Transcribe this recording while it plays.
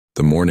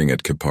The morning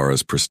at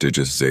Kipara's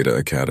prestigious Zeta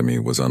Academy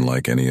was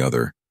unlike any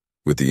other,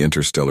 with the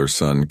interstellar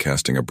sun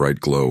casting a bright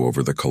glow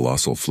over the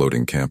colossal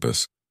floating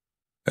campus.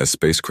 As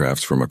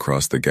spacecrafts from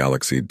across the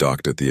galaxy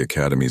docked at the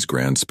Academy's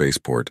grand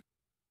spaceport,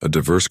 a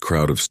diverse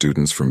crowd of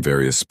students from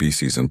various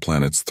species and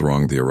planets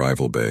thronged the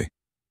arrival bay,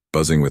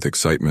 buzzing with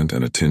excitement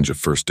and a tinge of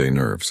first-day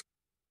nerves.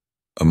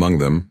 Among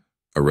them,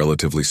 a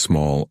relatively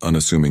small,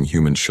 unassuming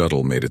human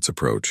shuttle made its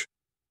approach.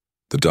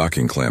 The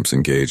docking clamps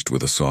engaged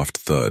with a soft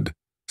thud,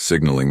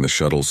 signaling the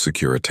shuttle's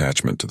secure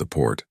attachment to the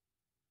port.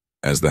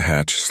 As the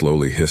hatch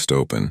slowly hissed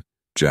open,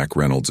 Jack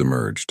Reynolds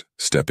emerged,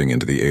 stepping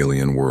into the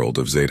alien world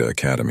of Zeta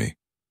Academy.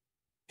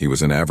 He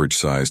was an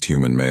average-sized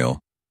human male,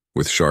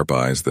 with sharp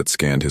eyes that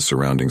scanned his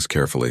surroundings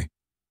carefully,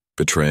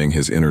 betraying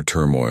his inner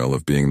turmoil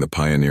of being the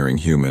pioneering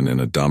human in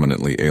a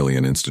dominantly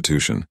alien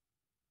institution.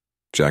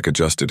 Jack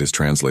adjusted his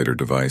translator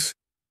device,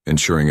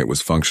 ensuring it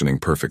was functioning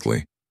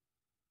perfectly.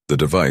 The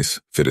device,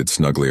 fitted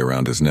snugly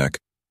around his neck,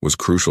 was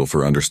crucial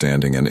for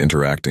understanding and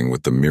interacting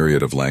with the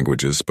myriad of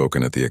languages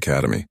spoken at the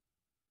Academy.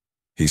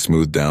 He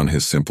smoothed down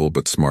his simple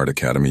but smart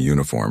Academy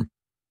uniform,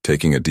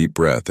 taking a deep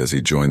breath as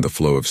he joined the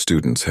flow of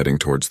students heading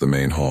towards the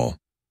main hall.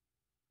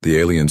 The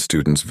alien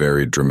students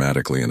varied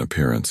dramatically in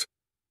appearance.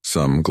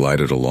 Some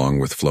glided along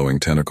with flowing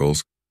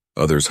tentacles,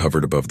 others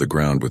hovered above the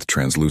ground with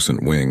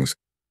translucent wings,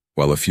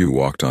 while a few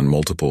walked on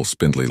multiple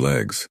spindly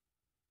legs.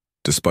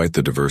 Despite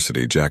the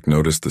diversity, Jack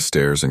noticed the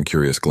stares and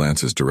curious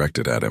glances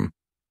directed at him,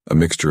 a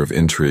mixture of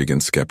intrigue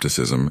and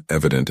skepticism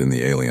evident in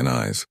the alien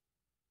eyes.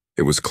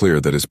 It was clear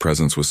that his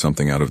presence was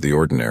something out of the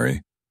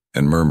ordinary,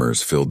 and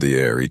murmurs filled the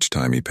air each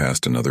time he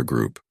passed another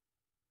group.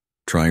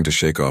 Trying to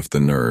shake off the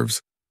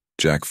nerves,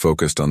 Jack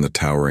focused on the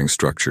towering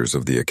structures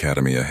of the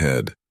Academy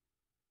ahead.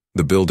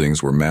 The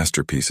buildings were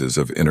masterpieces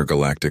of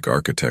intergalactic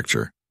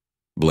architecture,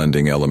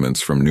 blending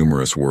elements from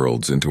numerous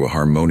worlds into a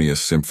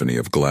harmonious symphony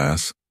of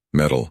glass,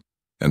 metal,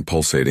 and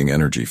pulsating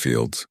energy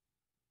fields.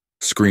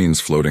 Screens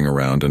floating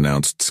around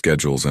announced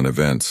schedules and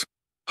events,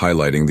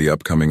 highlighting the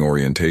upcoming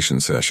orientation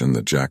session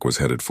that Jack was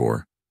headed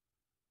for.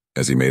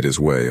 As he made his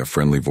way, a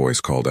friendly voice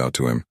called out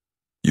to him,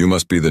 "You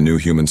must be the new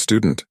human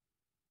student."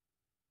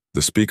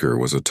 The speaker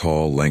was a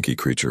tall, lanky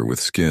creature with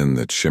skin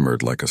that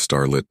shimmered like a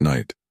starlit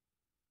night.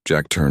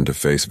 Jack turned to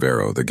face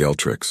Vero, the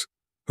Geltrix,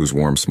 whose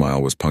warm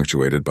smile was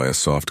punctuated by a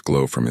soft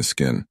glow from his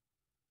skin.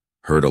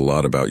 "Heard a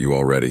lot about you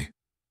already.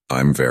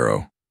 I'm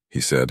Vero," he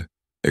said,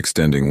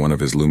 extending one of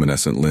his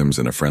luminescent limbs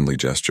in a friendly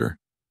gesture.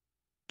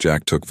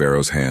 Jack took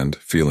Vero's hand,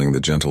 feeling the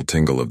gentle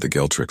tingle of the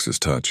Geltrix's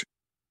touch.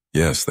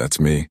 "Yes, that's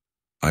me.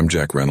 I'm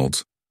Jack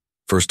Reynolds.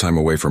 First time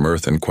away from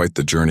Earth and quite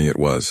the journey it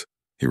was,"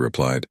 he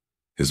replied,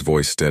 his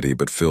voice steady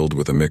but filled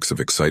with a mix of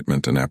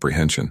excitement and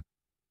apprehension.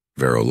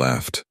 Vero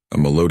laughed, a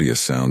melodious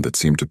sound that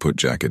seemed to put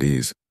Jack at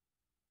ease.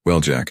 "Well,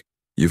 Jack,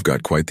 you've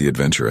got quite the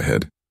adventure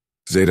ahead.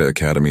 Zeta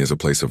Academy is a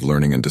place of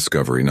learning and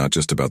discovery, not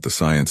just about the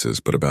sciences,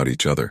 but about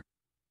each other.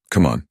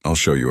 Come on, I'll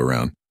show you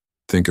around.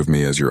 Think of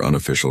me as your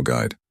unofficial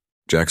guide."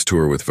 Jack's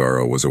tour with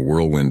Vero was a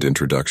whirlwind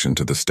introduction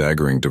to the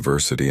staggering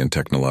diversity and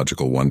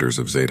technological wonders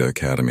of Zeta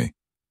Academy.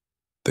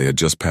 They had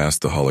just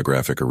passed the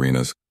holographic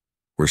arenas,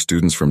 where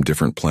students from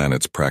different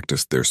planets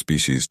practiced their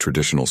species'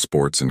 traditional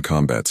sports and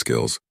combat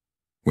skills,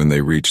 when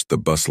they reached the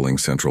bustling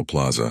central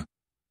plaza,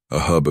 a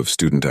hub of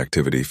student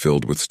activity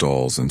filled with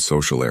stalls and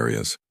social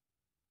areas.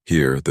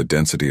 Here, the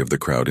density of the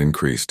crowd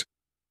increased,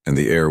 and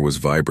the air was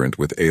vibrant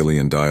with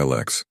alien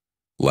dialects,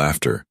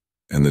 laughter,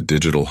 and the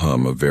digital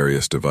hum of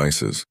various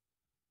devices.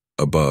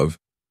 Above,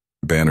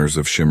 banners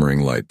of shimmering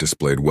light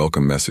displayed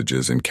welcome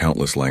messages in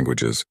countless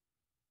languages,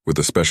 with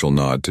a special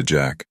nod to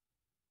Jack.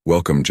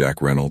 "Welcome,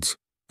 Jack Reynolds,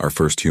 our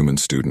first human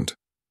student."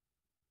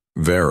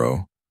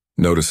 Vero,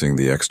 noticing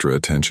the extra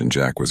attention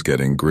Jack was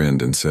getting,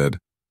 grinned and said,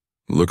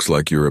 "Looks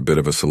like you're a bit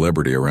of a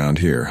celebrity around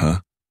here,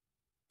 huh?"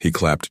 He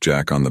clapped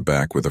Jack on the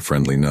back with a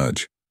friendly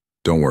nudge.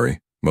 "Don't worry,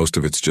 most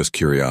of it's just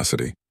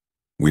curiosity.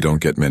 We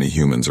don't get many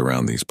humans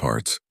around these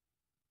parts."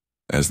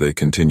 As they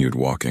continued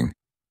walking,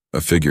 a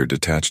figure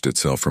detached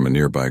itself from a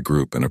nearby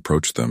group and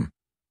approached them.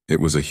 It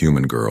was a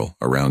human girl,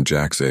 around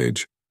Jack's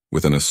age,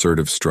 with an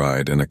assertive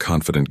stride and a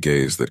confident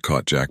gaze that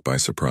caught Jack by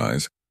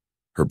surprise.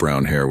 Her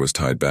brown hair was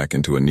tied back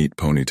into a neat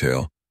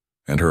ponytail,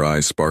 and her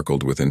eyes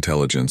sparkled with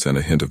intelligence and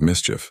a hint of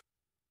mischief.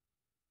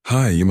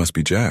 "Hi, you must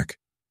be Jack,"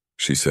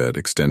 she said,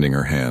 extending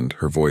her hand,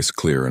 her voice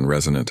clear and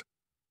resonant.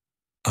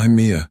 "I'm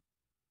Mia.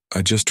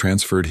 I just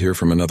transferred here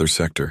from another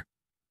sector.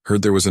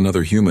 Heard there was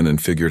another human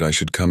and figured I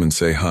should come and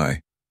say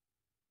hi."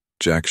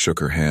 Jack shook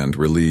her hand,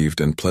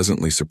 relieved and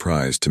pleasantly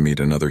surprised to meet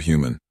another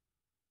human.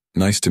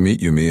 "Nice to meet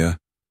you, Mia.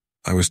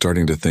 I was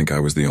starting to think I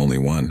was the only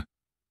one."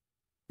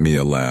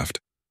 Mia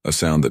laughed, a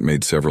sound that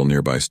made several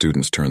nearby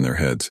students turn their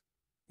heads.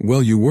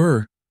 "Well, you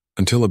were,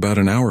 until about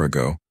an hour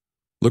ago.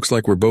 Looks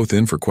like we're both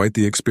in for quite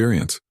the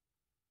experience."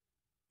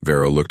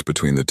 Vero looked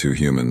between the two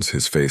humans,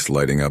 his face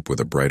lighting up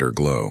with a brighter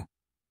glow.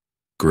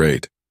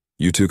 "Great.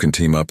 You two can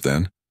team up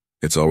then.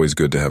 It's always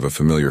good to have a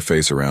familiar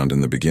face around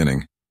in the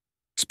beginning.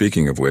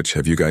 Speaking of which,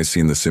 have you guys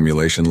seen the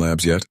simulation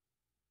labs yet?"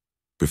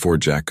 Before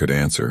Jack could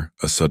answer,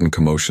 a sudden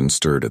commotion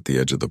stirred at the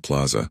edge of the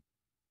plaza.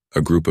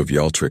 A group of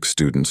Yaltrix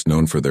students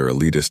known for their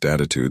elitist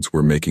attitudes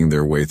were making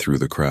their way through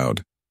the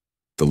crowd.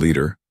 The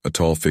leader, a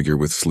tall figure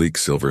with sleek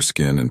silver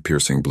skin and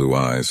piercing blue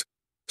eyes,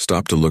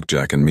 stopped to look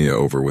Jack and Mia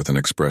over with an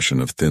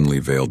expression of thinly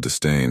veiled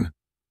disdain.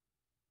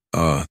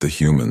 "Ah, the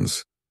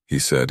humans," he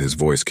said, his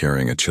voice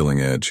carrying a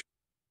chilling edge.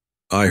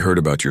 "I heard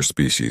about your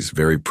species,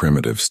 very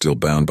primitive, still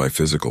bound by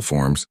physical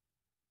forms.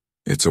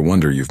 It's a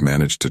wonder you've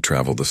managed to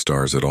travel the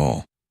stars at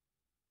all."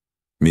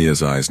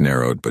 Mia's eyes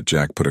narrowed, but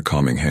Jack put a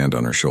calming hand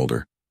on her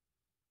shoulder.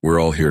 "We're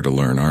all here to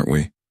learn, aren't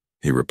we?"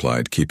 he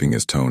replied, keeping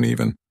his tone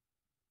even.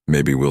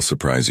 "Maybe we'll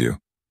surprise you."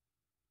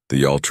 The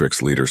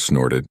Yaltrix leader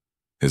snorted,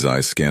 his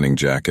eyes scanning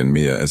Jack and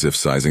Mia as if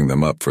sizing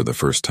them up for the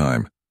first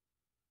time.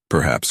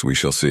 "Perhaps we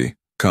shall see.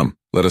 Come,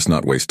 let us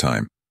not waste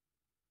time."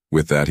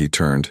 With that he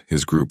turned,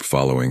 his group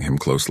following him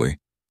closely,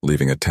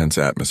 leaving a tense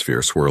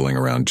atmosphere swirling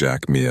around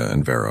Jack, Mia,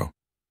 and Vero.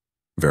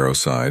 Vero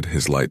sighed,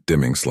 his light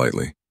dimming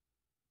slightly.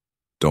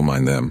 "Don't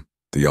mind them.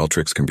 The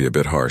Yaltrix can be a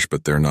bit harsh,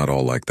 but they're not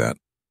all like that.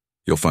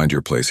 You'll find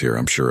your place here,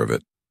 I'm sure of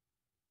it."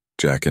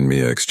 Jack and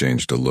Mia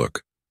exchanged a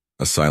look,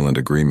 a silent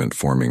agreement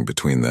forming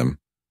between them.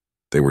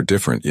 They were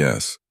different,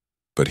 yes,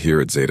 but here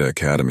at Zeta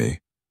Academy,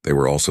 they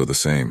were also the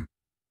same.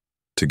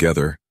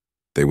 Together,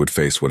 they would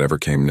face whatever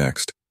came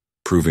next,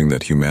 proving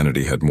that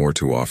humanity had more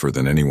to offer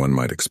than anyone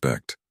might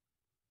expect.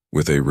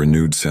 With a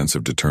renewed sense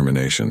of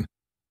determination,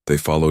 they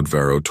followed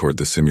Vero toward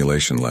the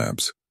simulation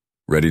labs,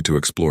 ready to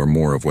explore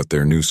more of what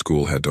their new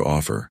school had to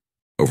offer.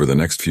 Over the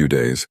next few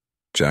days,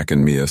 Jack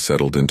and Mia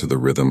settled into the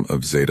rhythm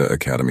of Zeta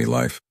Academy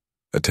life,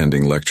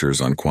 attending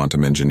lectures on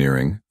quantum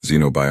engineering,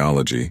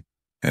 xenobiology,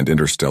 and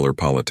interstellar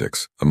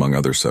politics, among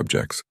other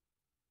subjects.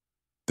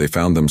 They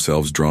found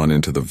themselves drawn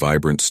into the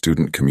vibrant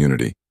student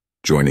community,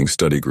 joining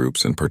study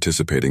groups and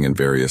participating in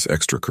various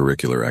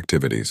extracurricular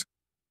activities.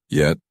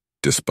 Yet,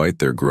 despite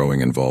their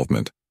growing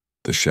involvement,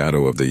 the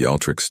shadow of the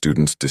Yaltrix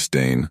students'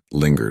 disdain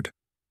lingered.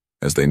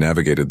 As they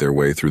navigated their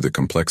way through the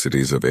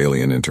complexities of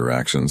alien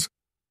interactions,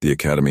 the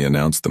Academy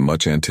announced the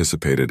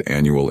much-anticipated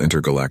annual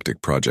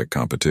intergalactic project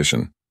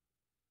competition.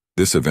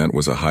 This event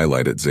was a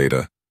highlight at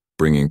Zeta,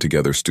 bringing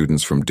together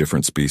students from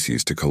different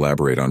species to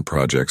collaborate on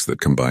projects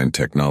that combined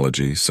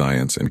technology,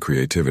 science, and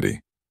creativity.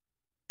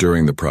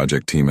 During the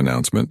project team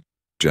announcement,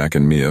 Jack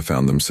and Mia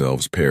found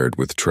themselves paired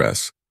with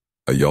Tress,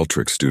 a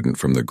Yaltrix student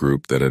from the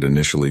group that had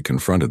initially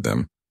confronted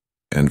them,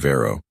 and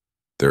Vero,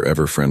 their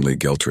ever-friendly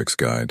Geltrix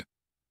guide.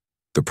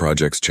 The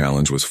project's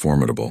challenge was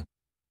formidable: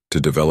 to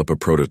develop a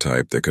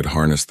prototype that could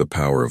harness the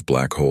power of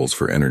black holes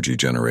for energy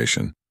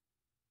generation.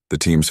 The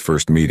team's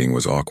first meeting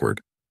was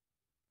awkward.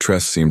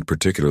 Tress seemed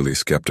particularly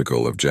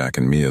skeptical of Jack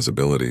and Mia's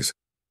abilities.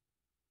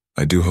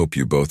 "I do hope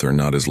you both are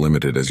not as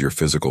limited as your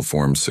physical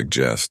forms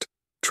suggest,"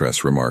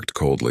 Tress remarked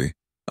coldly,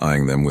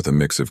 eyeing them with a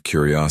mix of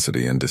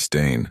curiosity and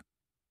disdain.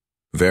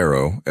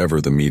 Vero,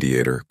 ever the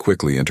mediator,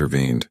 quickly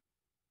intervened.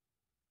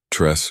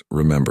 "Tress,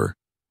 remember,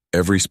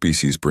 every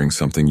species brings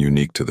something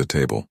unique to the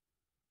table.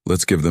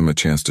 Let's give them a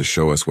chance to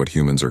show us what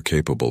humans are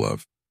capable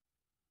of."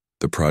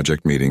 The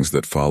project meetings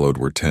that followed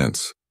were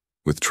tense,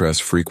 with Tress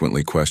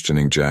frequently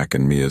questioning Jack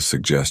and Mia's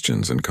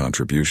suggestions and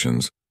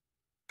contributions.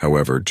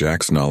 However,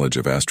 Jack's knowledge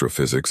of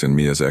astrophysics and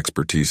Mia's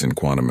expertise in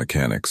quantum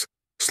mechanics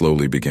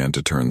slowly began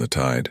to turn the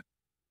tide.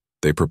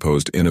 They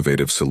proposed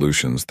innovative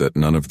solutions that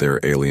none of their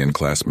alien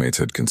classmates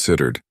had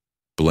considered,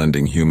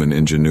 blending human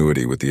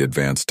ingenuity with the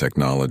advanced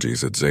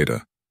technologies at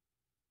Zeta.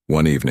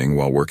 One evening,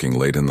 while working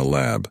late in the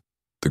lab,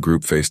 the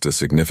group faced a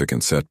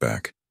significant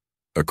setback.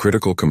 A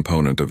critical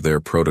component of their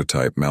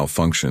prototype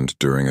malfunctioned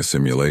during a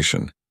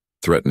simulation,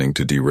 threatening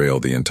to derail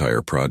the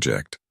entire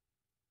project.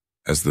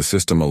 As the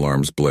system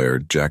alarms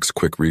blared, Jack's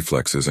quick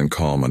reflexes and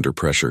calm under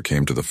pressure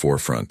came to the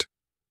forefront.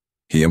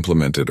 He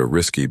implemented a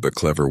risky but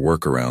clever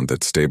workaround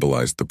that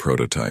stabilized the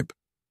prototype.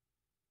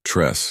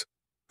 Tress,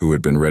 who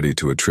had been ready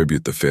to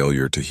attribute the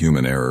failure to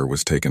human error,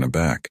 was taken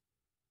aback.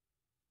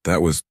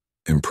 "That was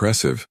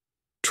impressive,"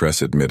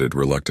 Tress admitted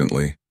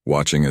reluctantly,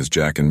 watching as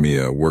Jack and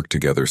Mia worked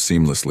together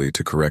seamlessly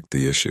to correct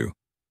the issue.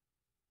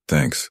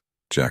 "Thanks,"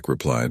 Jack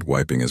replied,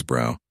 wiping his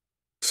brow.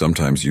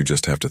 "Sometimes you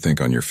just have to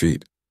think on your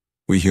feet.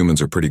 We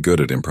humans are pretty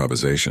good at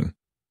improvisation."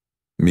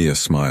 Mia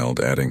smiled,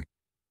 adding,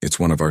 "It's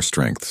one of our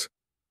strengths.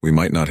 We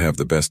might not have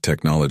the best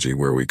technology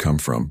where we come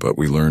from, but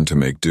we learn to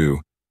make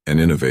do and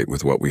innovate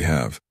with what we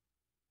have."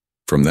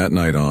 From that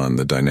night on,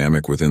 the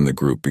dynamic within the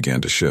group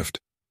began to shift.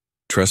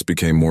 Tress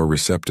became more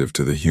receptive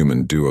to the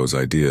human duo's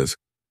ideas,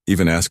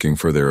 even asking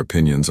for their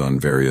opinions on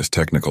various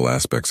technical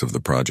aspects of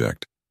the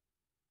project.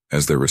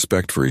 As their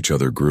respect for each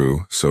other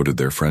grew, so did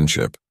their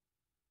friendship.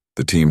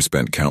 The team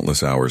spent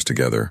countless hours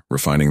together,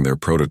 refining their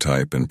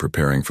prototype and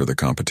preparing for the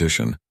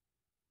competition.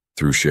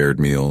 Through shared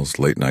meals,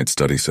 late-night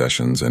study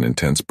sessions, and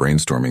intense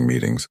brainstorming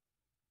meetings,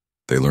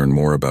 they learned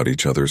more about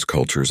each other's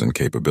cultures and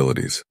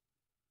capabilities.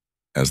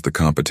 As the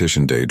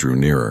competition day drew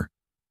nearer,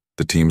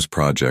 the team's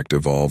project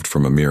evolved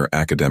from a mere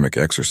academic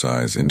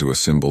exercise into a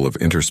symbol of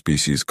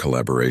interspecies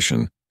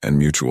collaboration and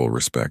mutual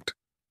respect.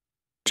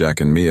 Jack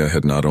and Mia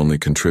had not only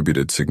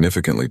contributed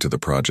significantly to the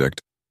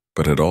project,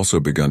 but had also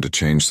begun to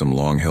change some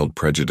long-held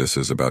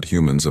prejudices about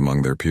humans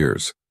among their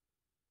peers.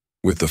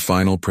 With the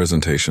final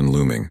presentation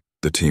looming,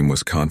 the team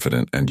was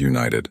confident and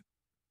united.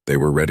 They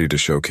were ready to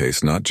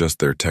showcase not just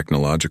their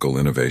technological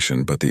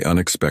innovation but the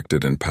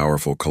unexpected and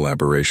powerful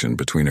collaboration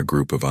between a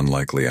group of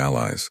unlikely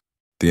allies.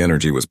 The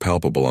energy was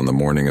palpable on the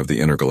morning of the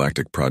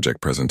intergalactic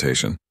project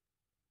presentation.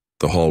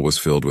 The hall was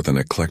filled with an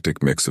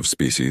eclectic mix of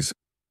species,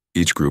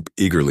 each group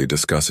eagerly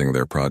discussing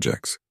their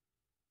projects.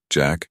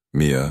 Jack,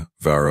 Mia,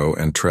 Varro,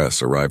 and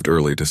Tress arrived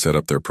early to set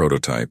up their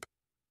prototype,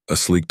 a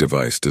sleek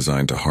device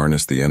designed to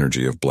harness the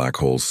energy of black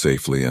holes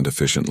safely and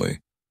efficiently.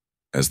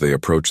 As they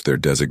approached their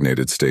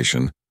designated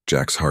station,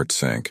 Jack's heart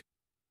sank.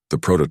 The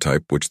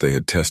prototype, which they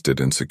had tested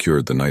and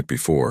secured the night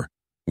before,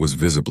 was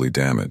visibly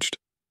damaged.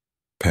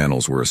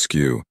 Panels were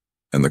askew,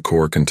 and the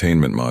core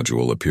containment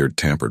module appeared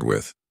tampered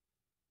with.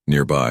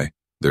 Nearby,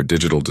 their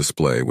digital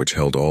display, which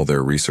held all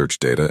their research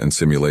data and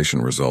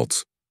simulation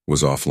results,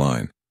 was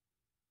offline.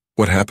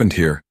 "What happened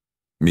here?"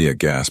 Mia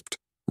gasped,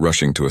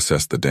 rushing to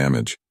assess the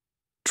damage.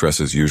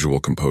 Tress's usual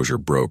composure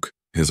broke,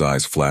 his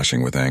eyes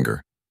flashing with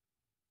anger.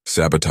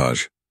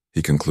 "Sabotage,"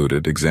 he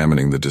concluded,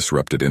 examining the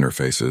disrupted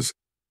interfaces.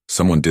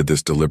 "Someone did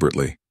this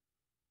deliberately."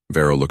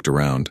 Varro looked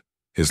around,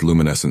 his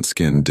luminescent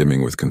skin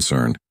dimming with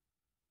concern.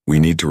 "We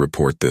need to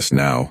report this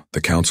now.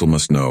 The council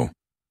must know."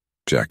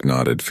 Jack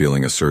nodded,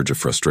 feeling a surge of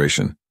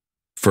frustration.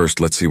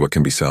 "First, let's see what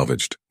can be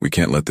salvaged. We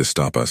can't let this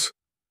stop us."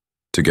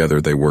 Together,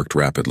 they worked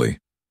rapidly,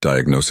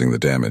 diagnosing the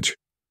damage.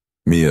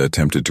 Mia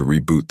attempted to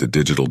reboot the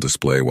digital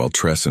display while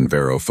Tress and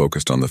Varro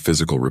focused on the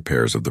physical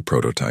repairs of the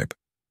prototype.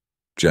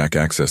 Jack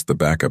accessed the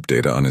backup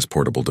data on his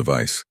portable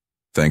device.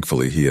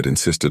 Thankfully, he had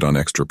insisted on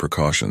extra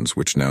precautions,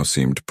 which now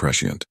seemed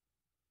prescient.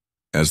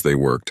 As they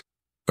worked,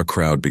 a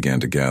crowd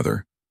began to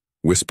gather,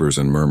 whispers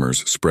and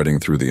murmurs spreading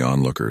through the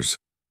onlookers.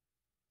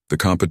 The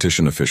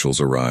competition officials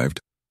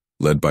arrived,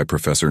 led by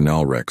Professor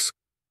Nalrex,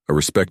 a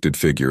respected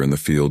figure in the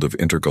field of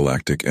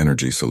intergalactic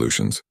energy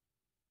solutions.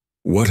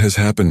 "What has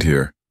happened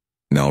here?"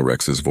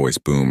 Nalrex's voice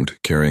boomed,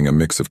 carrying a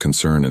mix of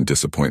concern and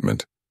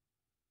disappointment.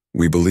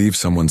 "We believe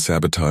someone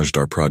sabotaged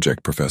our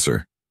project,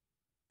 Professor,"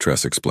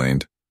 Tress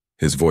explained,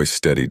 his voice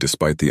steady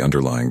despite the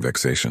underlying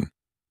vexation.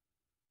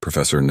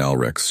 Professor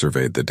Nalrex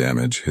surveyed the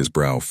damage, his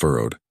brow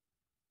furrowed.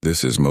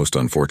 "This is most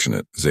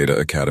unfortunate. Zeta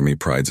Academy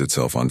prides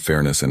itself on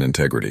fairness and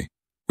integrity.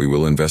 We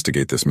will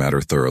investigate this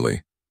matter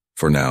thoroughly.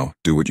 For now,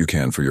 do what you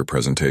can for your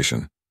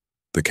presentation.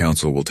 The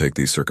council will take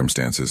these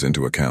circumstances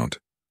into account."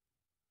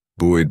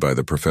 Buoyed by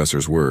the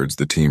professor's words,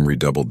 the team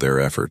redoubled their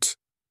efforts.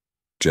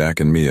 Jack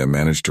and Mia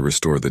managed to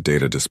restore the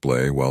data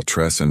display, while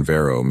Tress and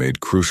Varro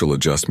made crucial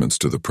adjustments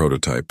to the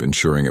prototype,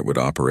 ensuring it would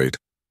operate,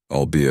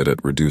 albeit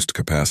at reduced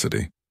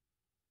capacity.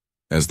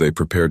 As they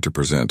prepared to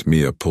present,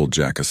 Mia pulled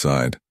Jack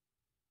aside.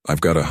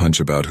 "I've got a hunch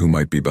about who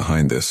might be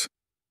behind this.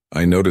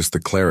 I noticed the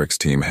clerics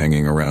team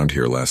hanging around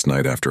here last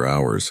night after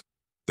hours.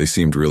 They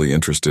seemed really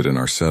interested in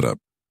our setup."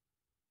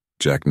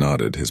 Jack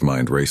nodded, his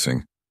mind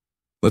racing.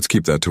 "Let's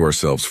keep that to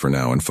ourselves for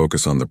now and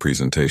focus on the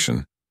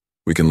presentation.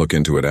 We can look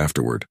into it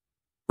afterward.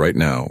 Right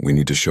now, we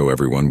need to show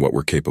everyone what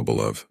we're capable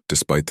of,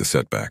 despite the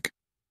setback."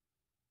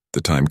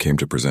 The time came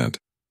to present,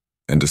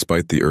 and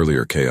despite the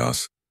earlier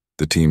chaos,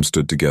 the team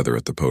stood together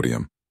at the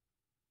podium.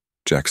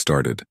 Jack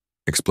started,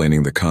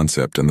 explaining the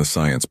concept and the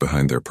science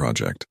behind their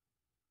project.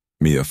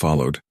 Mia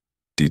followed,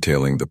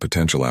 detailing the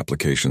potential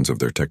applications of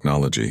their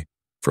technology,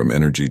 from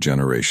energy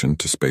generation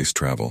to space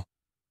travel.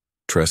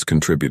 Tress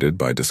contributed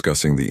by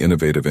discussing the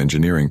innovative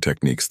engineering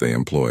techniques they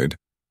employed,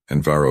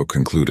 and Varro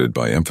concluded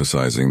by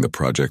emphasizing the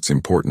project's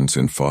importance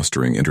in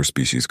fostering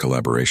interspecies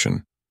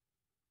collaboration.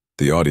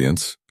 The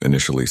audience,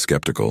 initially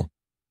skeptical,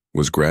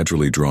 was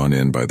gradually drawn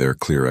in by their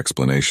clear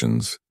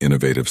explanations,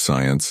 innovative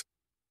science,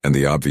 and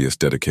the obvious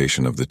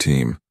dedication of the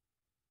team.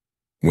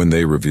 When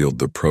they revealed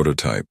the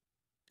prototype,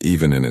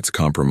 even in its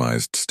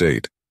compromised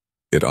state,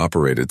 it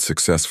operated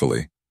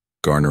successfully,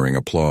 garnering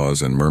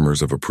applause and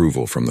murmurs of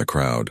approval from the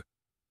crowd.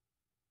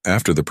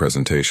 After the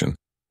presentation,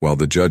 while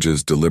the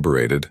judges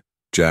deliberated,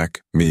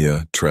 Jack,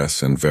 Mia,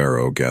 Tress, and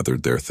Varro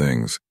gathered their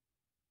things.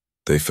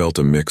 They felt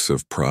a mix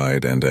of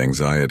pride and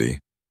anxiety,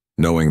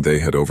 knowing they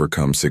had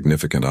overcome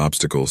significant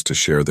obstacles to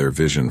share their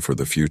vision for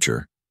the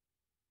future.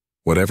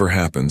 "Whatever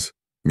happens,"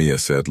 Mia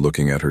said,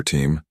 looking at her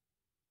team,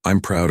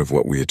 "I'm proud of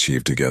what we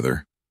achieved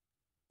together."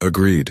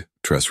 "Agreed,"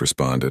 Tress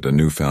responded, a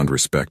newfound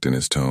respect in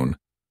his tone.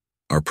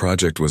 "Our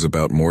project was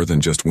about more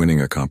than just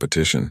winning a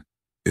competition.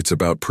 It's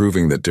about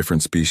proving that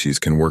different species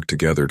can work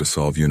together to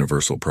solve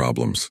universal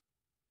problems."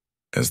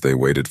 As they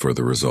waited for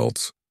the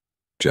results,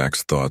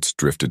 Jack's thoughts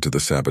drifted to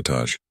the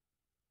sabotage.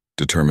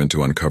 Determined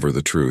to uncover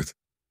the truth,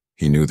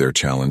 he knew their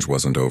challenge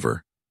wasn't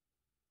over.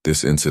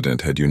 This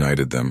incident had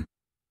united them,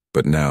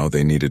 but now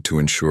they needed to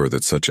ensure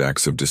that such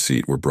acts of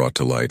deceit were brought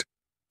to light,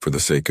 for the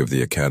sake of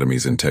the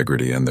Academy's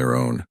integrity and their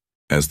own.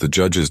 As the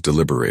judges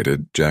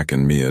deliberated, Jack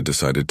and Mia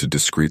decided to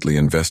discreetly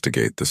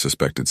investigate the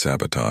suspected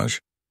sabotage.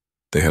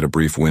 They had a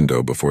brief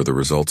window before the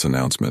results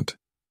announcement,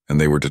 and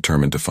they were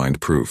determined to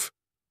find proof.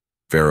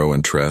 Varro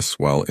and Tress,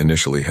 while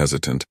initially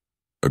hesitant,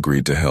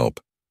 agreed to help,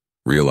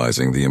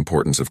 realizing the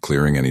importance of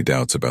clearing any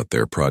doubts about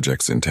their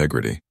project's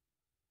integrity.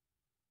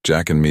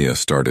 Jack and Mia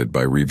started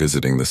by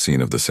revisiting the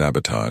scene of the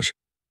sabotage.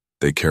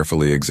 They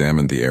carefully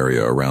examined the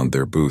area around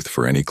their booth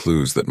for any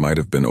clues that might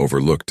have been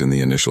overlooked in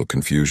the initial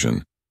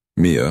confusion.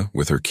 Mia,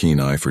 with her keen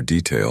eye for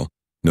detail,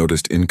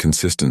 noticed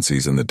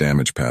inconsistencies in the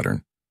damage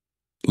pattern.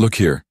 "Look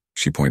here,"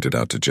 she pointed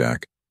out to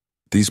Jack.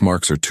 "These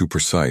marks are too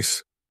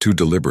precise, too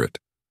deliberate.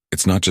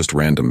 It's not just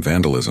random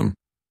vandalism."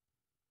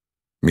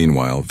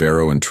 Meanwhile,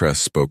 Vero and Tress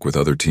spoke with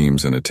other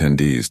teams and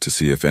attendees to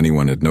see if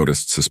anyone had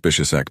noticed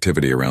suspicious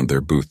activity around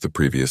their booth the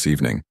previous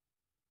evening.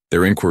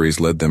 Their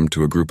inquiries led them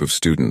to a group of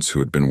students who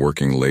had been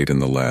working late in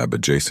the lab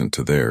adjacent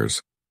to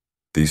theirs.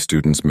 These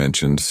students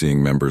mentioned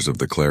seeing members of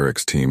the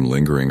clerics team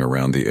lingering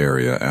around the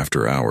area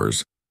after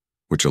hours,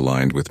 which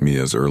aligned with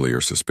Mia's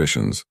earlier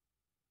suspicions.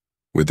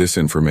 With this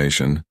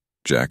information,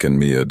 Jack and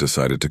Mia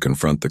decided to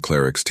confront the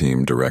clerics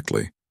team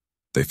directly.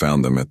 They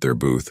found them at their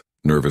booth,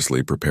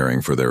 nervously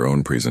preparing for their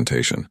own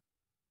presentation.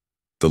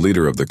 The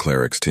leader of the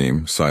clerics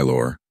team,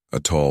 Sylor, a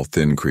tall,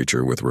 thin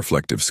creature with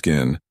reflective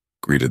skin,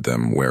 greeted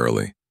them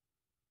warily.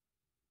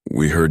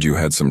 "We heard you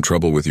had some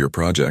trouble with your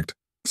project,"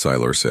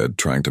 Sylor said,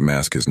 trying to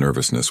mask his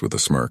nervousness with a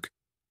smirk.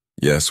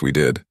 "Yes, we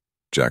did,"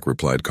 Jack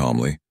replied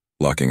calmly,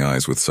 locking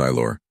eyes with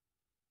Sylor.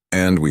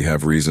 "And we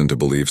have reason to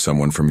believe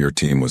someone from your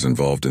team was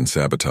involved in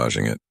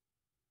sabotaging it."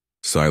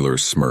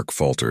 Sylor's smirk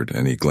faltered,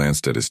 and he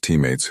glanced at his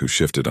teammates who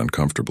shifted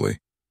uncomfortably.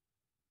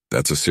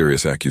 "That's a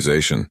serious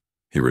accusation,"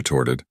 he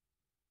retorted.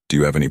 "Do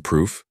you have any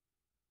proof?"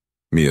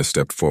 Mia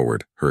stepped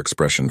forward, her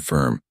expression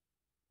firm.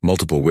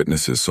 "Multiple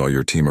witnesses saw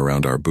your team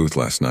around our booth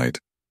last night,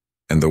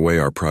 and the way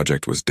our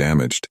project was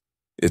damaged,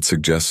 it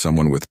suggests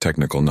someone with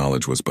technical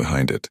knowledge was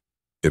behind it.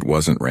 It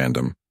wasn't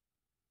random."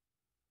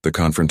 The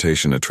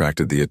confrontation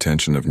attracted the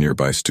attention of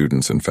nearby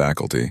students and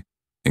faculty,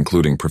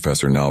 including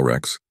Professor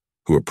Nalrex,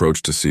 who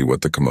approached to see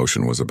what the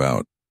commotion was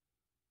about.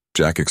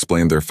 Jack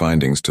explained their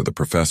findings to the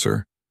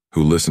professor,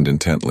 who listened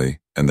intently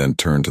and then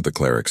turned to the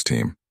clerics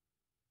team.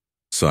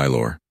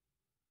 "Sylor,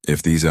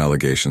 if these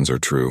allegations are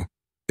true,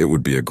 it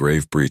would be a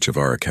grave breach of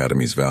our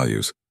academy's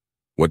values.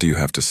 What do you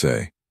have to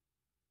say?"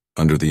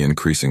 Under the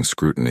increasing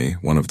scrutiny,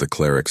 one of the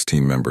clerics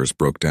team members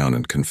broke down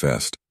and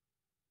confessed.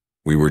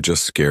 "We were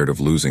just scared of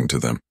losing to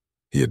them,"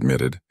 he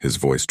admitted, his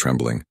voice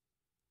trembling.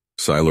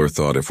 "Sylor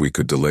thought if we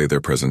could delay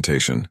their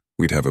presentation,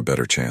 we'd have a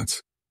better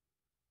chance."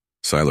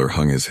 Sylor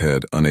hung his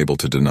head, unable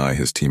to deny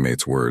his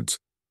teammates' words.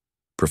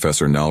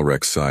 Professor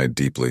Nalrex sighed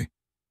deeply.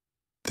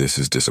 "This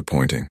is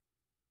disappointing.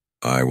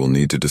 I will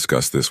need to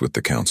discuss this with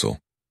the council.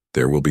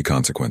 There will be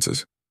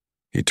consequences."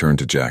 He turned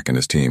to Jack and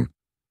his team.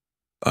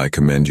 "I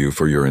commend you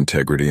for your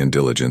integrity and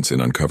diligence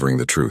in uncovering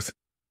the truth.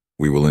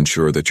 We will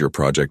ensure that your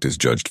project is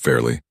judged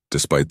fairly,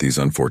 despite these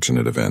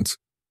unfortunate events."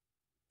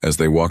 As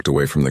they walked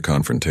away from the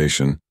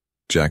confrontation,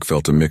 Jack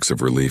felt a mix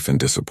of relief and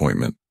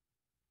disappointment.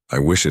 "I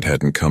wish it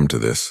hadn't come to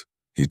this,"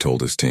 he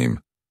told his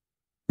team.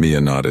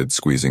 Mia nodded,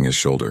 squeezing his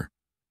shoulder.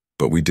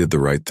 "But we did the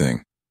right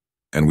thing,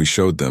 and we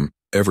showed them,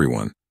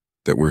 everyone,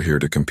 that we're here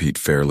to compete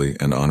fairly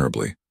and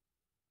honorably."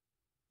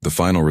 The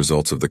final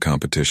results of the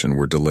competition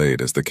were delayed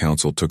as the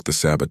council took the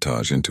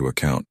sabotage into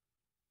account.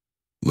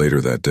 Later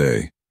that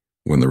day,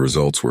 when the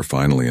results were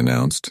finally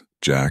announced,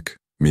 Jack,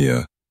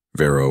 Mia,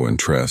 Vero, and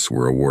Tress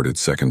were awarded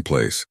second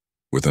place,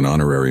 with an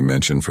honorary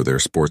mention for their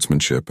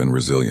sportsmanship and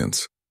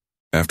resilience.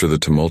 After the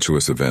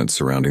tumultuous events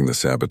surrounding the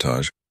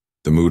sabotage,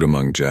 the mood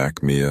among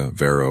Jack, Mia,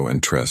 Vero,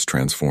 and Tress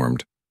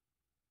transformed.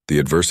 The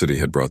adversity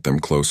had brought them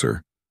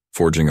closer,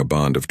 forging a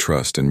bond of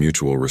trust and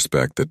mutual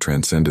respect that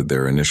transcended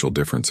their initial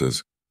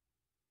differences.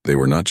 They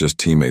were not just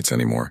teammates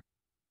anymore.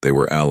 They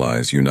were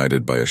allies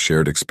united by a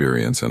shared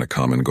experience and a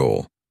common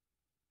goal.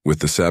 With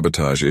the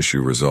sabotage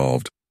issue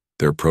resolved,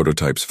 their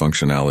prototype's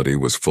functionality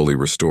was fully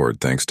restored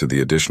thanks to the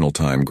additional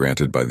time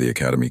granted by the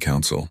Academy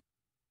Council.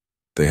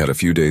 They had a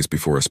few days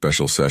before a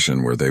special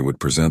session where they would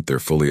present their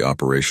fully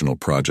operational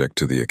project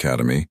to the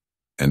Academy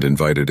and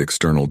invited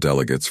external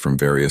delegates from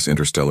various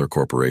interstellar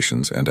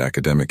corporations and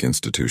academic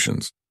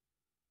institutions.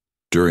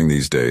 During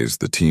these days,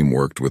 the team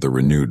worked with a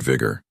renewed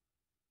vigor.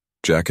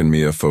 Jack and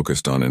Mia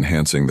focused on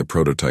enhancing the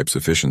prototype's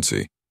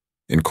efficiency,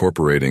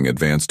 incorporating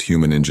advanced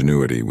human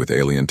ingenuity with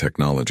alien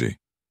technology.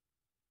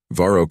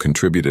 Varro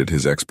contributed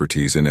his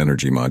expertise in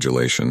energy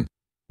modulation,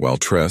 while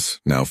Tress,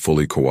 now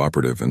fully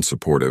cooperative and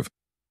supportive,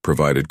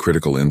 provided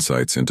critical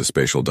insights into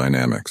spatial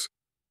dynamics.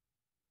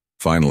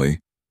 Finally,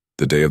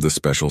 the day of the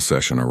special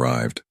session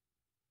arrived.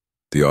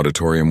 The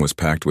auditorium was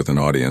packed with an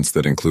audience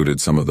that included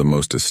some of the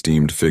most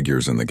esteemed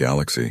figures in the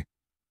galaxy.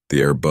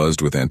 The air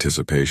buzzed with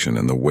anticipation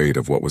and the weight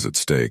of what was at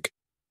stake,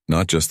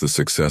 not just the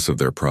success of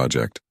their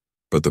project,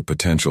 but the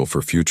potential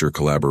for future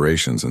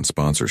collaborations and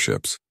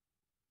sponsorships.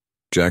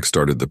 Jack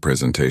started the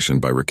presentation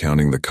by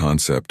recounting the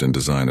concept and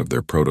design of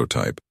their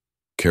prototype,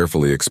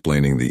 carefully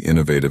explaining the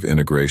innovative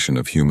integration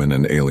of human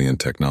and alien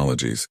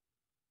technologies.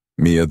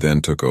 Mia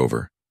then took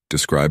over,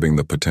 describing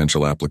the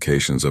potential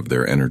applications of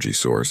their energy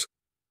source,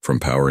 from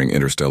powering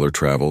interstellar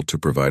travel to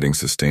providing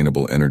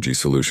sustainable energy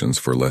solutions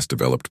for less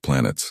developed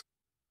planets.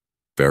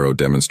 Vero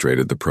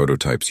demonstrated the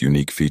prototype's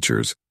unique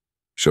features,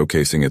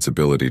 showcasing its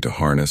ability to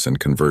harness and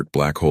convert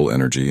black hole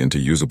energy into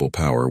usable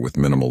power with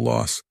minimal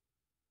loss.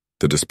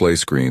 the display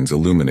screens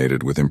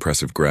illuminated with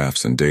impressive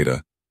graphs and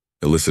data,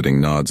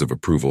 eliciting nods of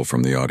approval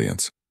from the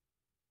audience.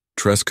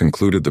 Tress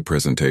concluded the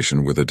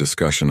presentation with a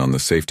discussion on the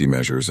safety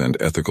measures and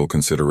ethical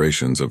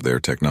considerations of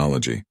their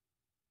technology.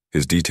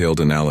 His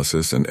detailed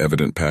analysis and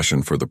evident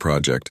passion for the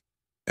project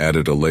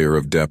added a layer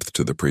of depth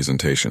to the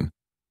presentation,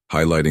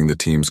 highlighting the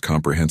team's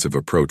comprehensive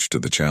approach to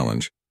the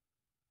challenge.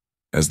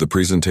 As the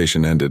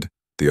presentation ended,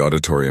 the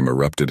auditorium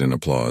erupted in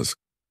applause.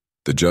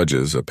 The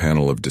judges, a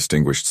panel of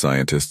distinguished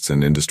scientists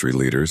and industry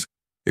leaders,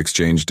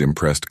 exchanged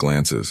impressed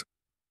glances,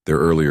 their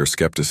earlier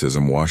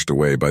skepticism washed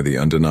away by the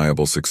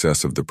undeniable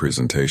success of the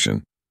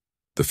presentation.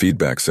 The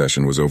feedback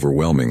session was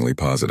overwhelmingly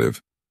positive.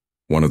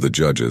 One of the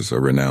judges, a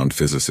renowned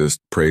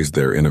physicist, praised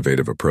their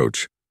innovative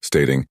approach,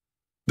 stating,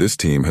 "This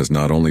team has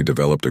not only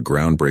developed a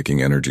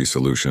groundbreaking energy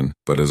solution,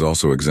 but has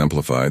also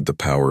exemplified the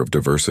power of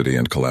diversity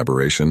and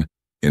collaboration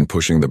in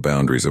pushing the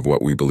boundaries of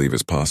what we believe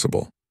is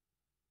possible."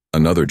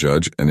 Another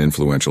judge, an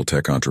influential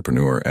tech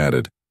entrepreneur,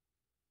 added,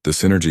 "The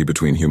synergy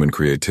between human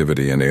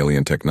creativity and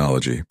alien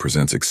technology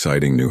presents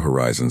exciting new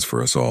horizons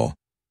for us all.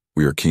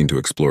 We are keen to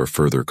explore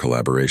further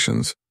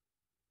collaborations."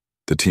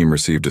 The team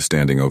received a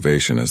standing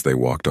ovation as they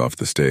walked off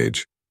the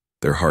stage,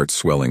 their hearts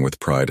swelling with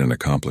pride and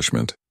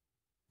accomplishment.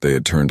 They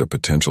had turned a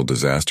potential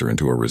disaster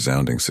into a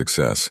resounding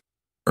success,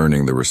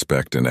 earning the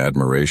respect and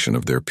admiration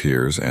of their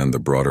peers and the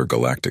broader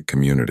galactic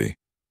community.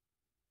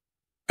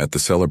 At the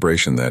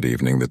celebration that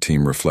evening, the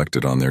team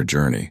reflected on their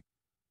journey.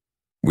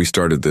 "We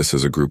started this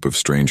as a group of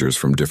strangers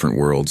from different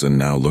worlds, and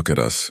now look at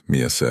us,"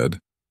 Mia said,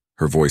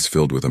 her voice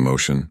filled with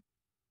emotion.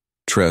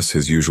 Tress,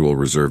 his usual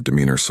reserved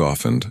demeanor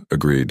softened,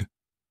 agreed.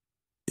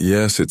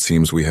 "Yes, it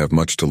seems we have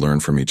much to learn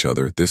from each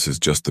other. This is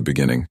just the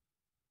beginning."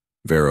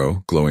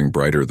 Vero, glowing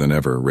brighter than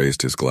ever,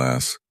 raised his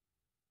glass.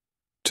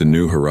 "To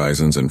new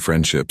horizons and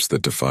friendships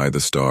that defy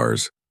the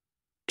stars."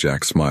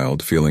 Jack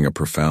smiled, feeling a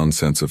profound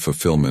sense of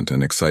fulfillment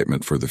and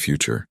excitement for the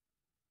future.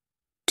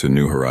 "To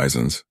new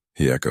horizons,"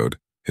 he echoed,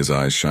 his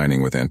eyes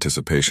shining with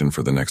anticipation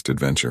for the next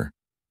adventure.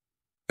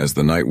 As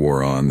the night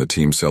wore on, the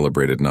team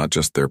celebrated not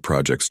just their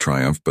project's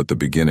triumph, but the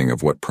beginning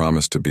of what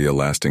promised to be a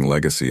lasting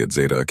legacy at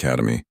Zeta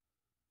Academy,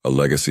 a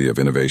legacy of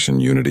innovation,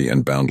 unity,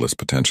 and boundless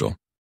potential.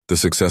 The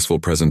successful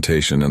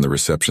presentation and the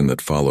reception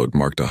that followed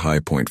marked a high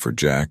point for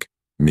Jack,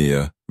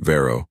 Mia,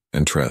 Vero,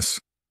 and Tress.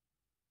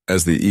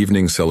 As the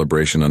evening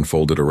celebration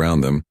unfolded around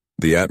them,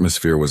 the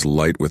atmosphere was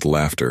light with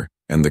laughter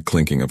and the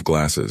clinking of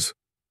glasses.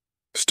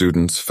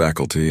 Students,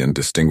 faculty, and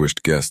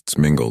distinguished guests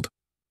mingled,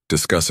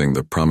 discussing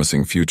the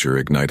promising future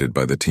ignited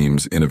by the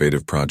team's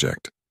innovative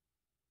project.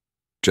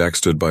 Jack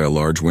stood by a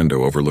large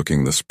window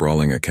overlooking the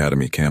sprawling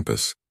academy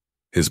campus,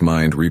 his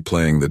mind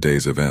replaying the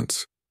day's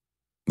events.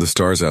 The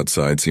stars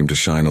outside seemed to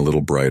shine a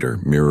little brighter,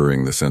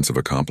 mirroring the sense of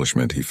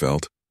accomplishment he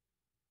felt.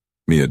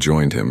 Mia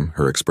joined him,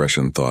 her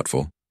expression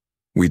thoughtful.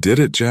 "We did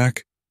it,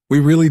 Jack. We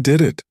really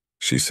did it,"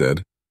 she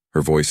said,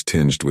 her voice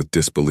tinged with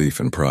disbelief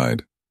and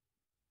pride.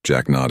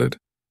 Jack nodded,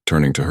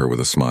 turning to her with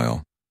a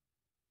smile.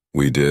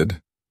 "We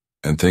did.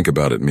 And think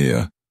about it,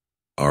 Mia.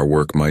 Our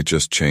work might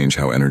just change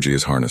how energy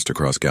is harnessed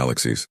across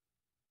galaxies."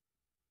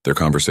 Their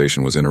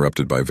conversation was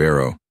interrupted by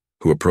Vero,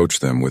 who approached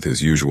them with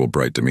his usual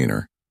bright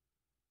demeanor.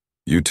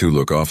 "You two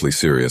look awfully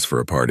serious for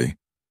a party.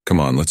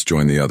 Come on, let's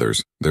join the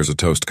others. There's a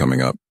toast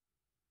coming up."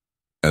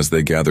 As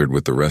they gathered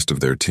with the rest of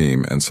their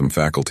team and some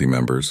faculty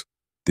members,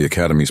 the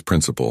Academy's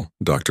principal,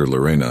 Dr.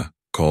 Lorena,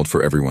 called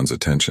for everyone's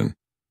attention.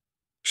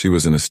 She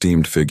was an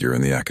esteemed figure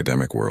in the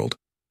academic world,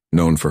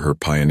 known for her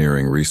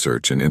pioneering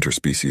research in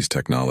interspecies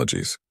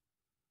technologies.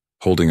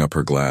 Holding up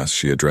her glass,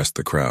 she addressed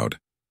the crowd.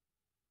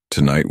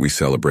 "Tonight we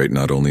celebrate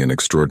not only an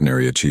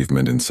extraordinary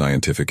achievement in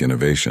scientific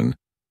innovation,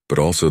 but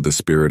also the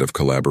spirit of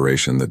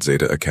collaboration that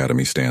Zeta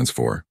Academy stands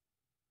for.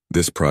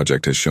 This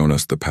project has shown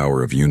us the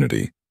power of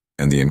unity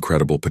and the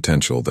incredible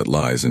potential that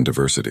lies in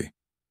diversity.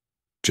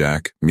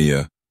 Jack,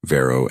 Mia,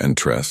 Vero, and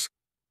Tress,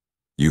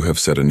 you have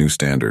set a new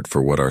standard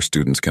for what our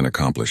students can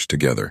accomplish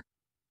together."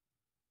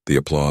 The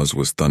applause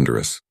was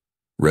thunderous,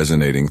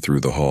 resonating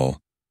through the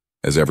hall,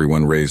 as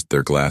everyone raised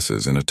their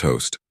glasses in a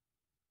toast.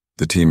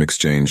 The team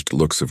exchanged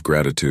looks of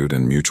gratitude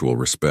and mutual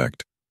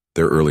respect,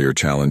 their earlier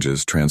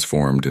challenges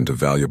transformed into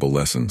valuable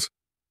lessons.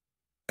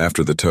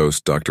 After the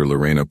toast, Dr.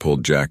 Lorena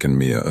pulled Jack and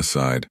Mia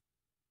aside.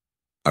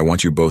 "I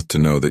want you both to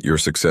know that your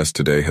success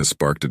today has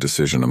sparked a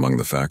decision among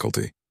the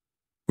faculty.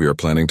 We are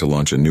planning to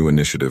launch a new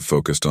initiative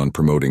focused on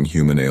promoting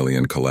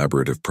human-alien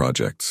collaborative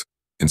projects,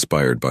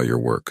 inspired by your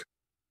work."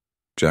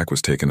 Jack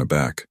was taken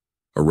aback,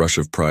 a rush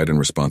of pride and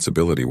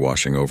responsibility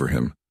washing over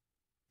him.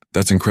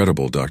 "That's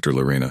incredible, Dr.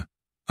 Lorena.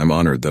 I'm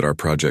honored that our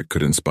project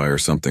could inspire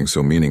something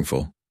so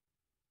meaningful."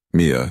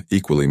 Mia,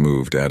 equally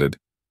moved, added,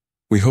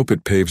 "We hope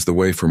it paves the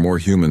way for more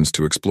humans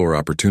to explore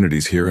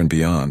opportunities here and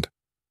beyond."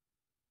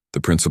 The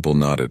principal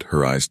nodded,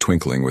 her eyes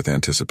twinkling with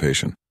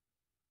anticipation.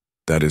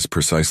 "That is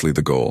precisely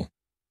the goal,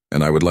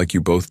 and I would like you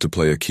both to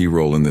play a key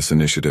role in this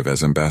initiative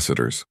as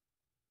ambassadors."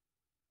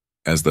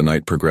 As the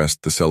night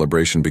progressed, the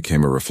celebration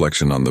became a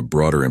reflection on the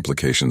broader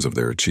implications of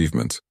their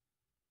achievements.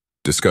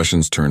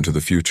 Discussions turned to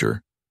the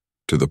future,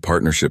 to the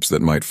partnerships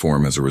that might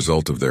form as a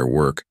result of their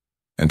work,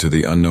 and to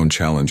the unknown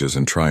challenges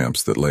and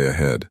triumphs that lay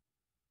ahead.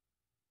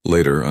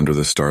 Later, under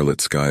the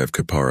starlit sky of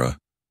Kipara,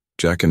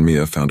 Jack and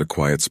Mia found a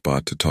quiet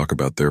spot to talk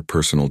about their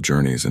personal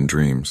journeys and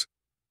dreams.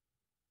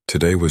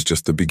 "Today was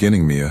just the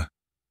beginning, Mia.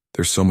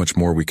 There's so much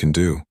more we can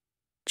do,"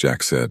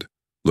 Jack said,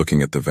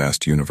 looking at the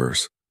vast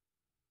universe.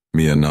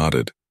 Mia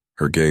nodded,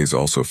 her gaze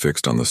also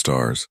fixed on the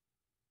stars.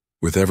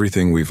 "With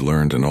everything we've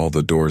learned and all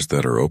the doors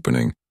that are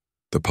opening,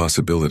 the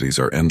possibilities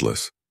are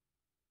endless."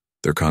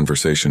 Their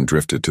conversation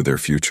drifted to their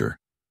future,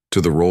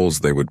 to the roles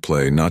they would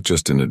play not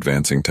just in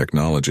advancing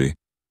technology,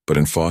 but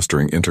in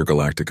fostering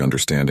intergalactic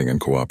understanding and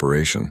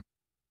cooperation.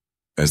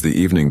 As the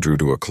evening drew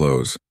to a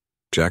close,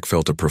 Jack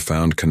felt a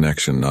profound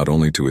connection not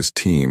only to his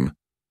team,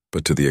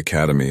 but to the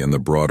Academy and the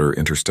broader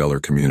interstellar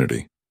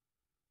community.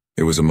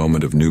 It was a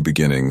moment of new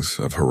beginnings,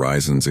 of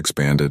horizons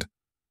expanded,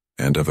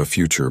 and of a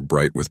future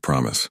bright with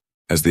promise.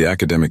 As the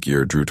academic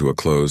year drew to a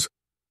close,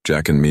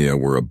 Jack and Mia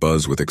were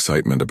abuzz with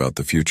excitement about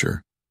the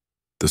future.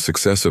 The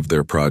success of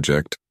their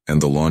project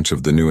and the launch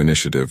of the new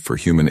initiative for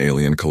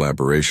human-alien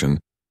collaboration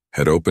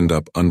had opened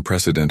up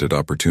unprecedented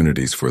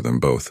opportunities for them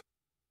both.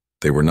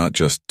 They were not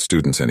just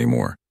students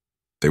anymore.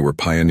 They were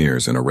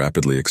pioneers in a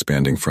rapidly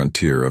expanding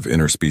frontier of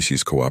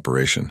interspecies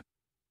cooperation.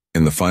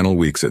 In the final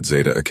weeks at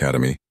Zeta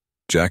Academy,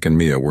 Jack and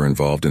Mia were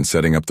involved in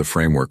setting up the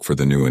framework for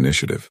the new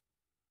initiative.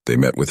 They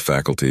met with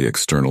faculty,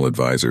 external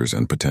advisors,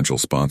 and potential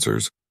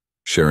sponsors,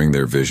 sharing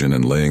their vision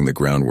and laying the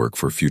groundwork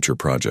for future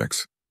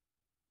projects.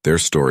 Their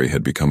story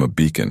had become a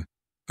beacon,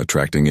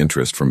 attracting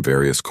interest from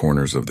various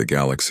corners of the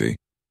galaxy,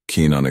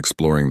 keen on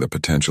exploring the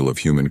potential of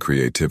human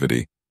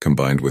creativity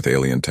combined with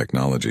alien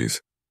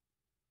technologies.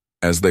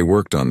 As they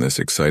worked on this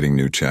exciting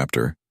new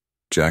chapter,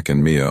 Jack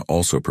and Mia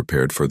also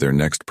prepared for their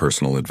next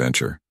personal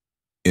adventure: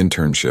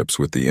 internships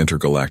with the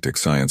Intergalactic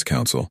Science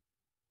Council.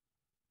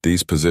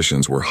 These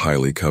positions were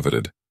highly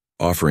coveted,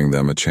 offering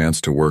them a chance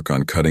to work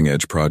on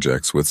cutting-edge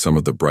projects with some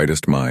of the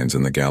brightest minds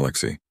in the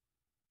galaxy.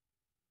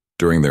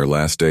 During their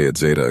last day at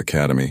Zeta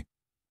Academy,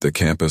 the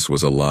campus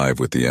was alive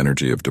with the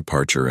energy of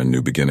departure and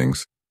new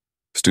beginnings.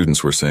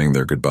 Students were saying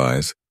their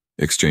goodbyes,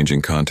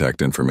 exchanging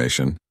contact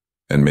information,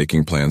 and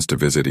making plans to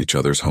visit each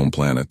other's home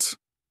planets.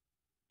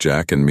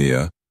 Jack and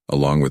Mia,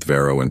 along with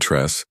Vero and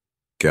Tress,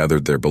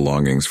 gathered their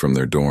belongings from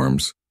their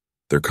dorms,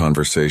 their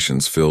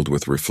conversations filled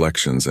with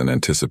reflections and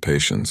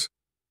anticipations.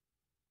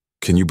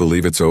 "Can you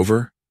believe it's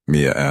over?"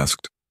 Mia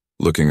asked,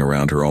 looking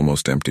around her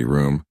almost empty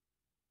room.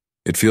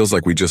 "It feels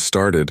like we just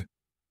started,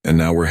 and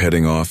now we're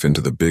heading off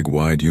into the big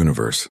wide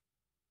universe."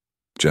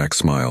 Jack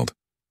smiled,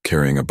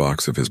 carrying a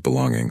box of his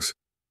belongings.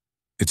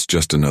 "It's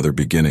just another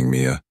beginning,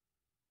 Mia.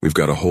 We've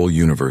got a whole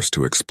universe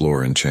to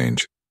explore and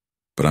change,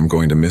 but I'm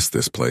going to miss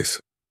this place."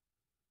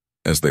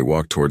 As they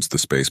walked towards the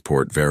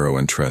spaceport, Vero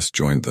and Tress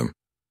joined them.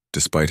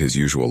 Despite his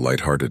usual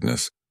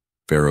lightheartedness,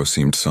 Vero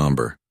seemed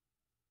somber.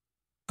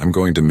 "I'm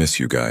going to miss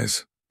you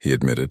guys," he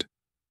admitted.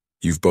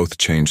 "You've both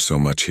changed so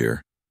much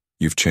here.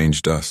 You've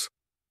changed us."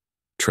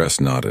 Tress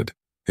nodded,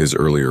 his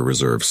earlier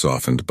reserve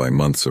softened by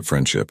months of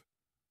friendship.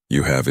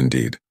 "You have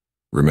indeed.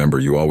 Remember,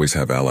 you always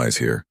have allies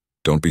here.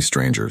 Don't be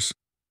strangers."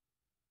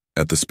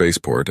 At the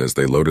spaceport, as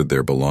they loaded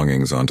their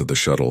belongings onto the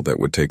shuttle that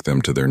would take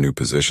them to their new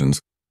positions,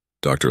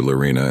 Dr.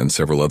 Lorena and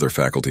several other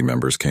faculty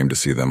members came to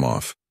see them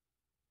off.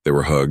 There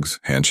were hugs,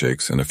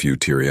 handshakes, and a few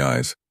teary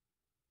eyes.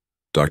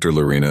 Dr.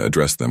 Lorena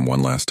addressed them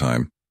one last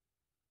time.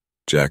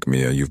 "Jack,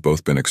 Mia, you've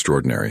both been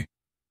extraordinary,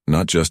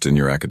 not just in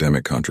your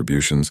academic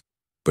contributions,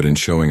 but in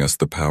showing us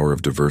the power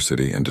of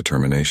diversity and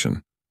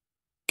determination.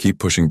 Keep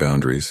pushing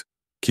boundaries,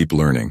 keep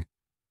learning,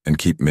 and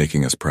keep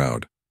making us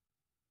proud."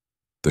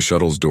 The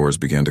shuttle's doors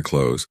began to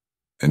close,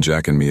 and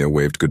Jack and Mia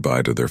waved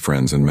goodbye to their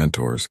friends and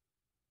mentors.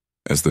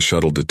 As the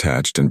shuttle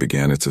detached and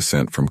began its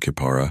ascent from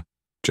Kipara,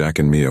 Jack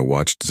and Mia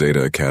watched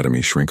Zeta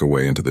Academy shrink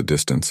away into the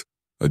distance,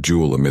 a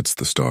jewel amidst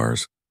the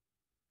stars.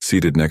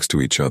 Seated next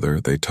to each other,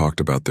 they talked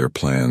about their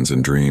plans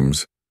and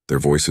dreams, their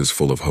voices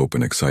full of hope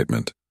and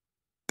excitement.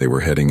 They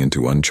were heading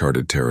into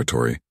uncharted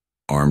territory,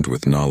 armed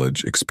with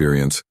knowledge,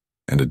 experience,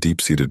 and a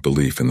deep-seated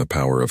belief in the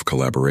power of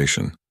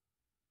collaboration.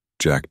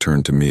 Jack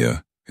turned to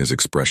Mia, his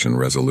expression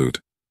resolute.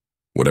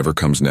 "Whatever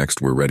comes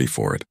next, we're ready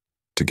for it.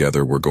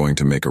 Together, we're going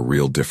to make a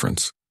real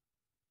difference."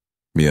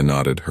 Mia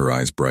nodded, her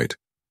eyes bright.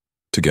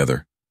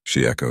 "Together,"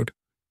 she echoed,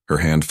 her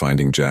hand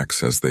finding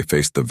Jack's as they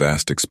faced the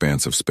vast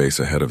expanse of space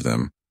ahead of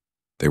them.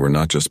 They were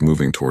not just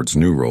moving towards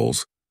new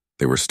roles,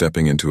 they were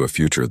stepping into a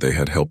future they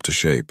had helped to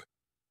shape,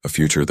 a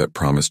future that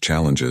promised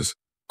challenges,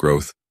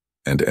 growth,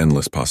 and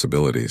endless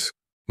possibilities.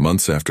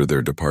 Months after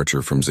their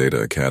departure from Zeta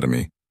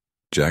Academy,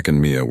 Jack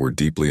and Mia were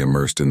deeply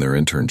immersed in their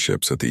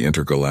internships at the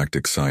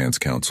Intergalactic Science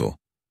Council.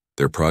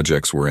 Their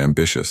projects were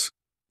ambitious,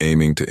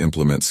 aiming to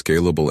implement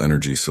scalable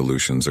energy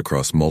solutions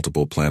across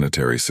multiple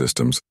planetary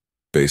systems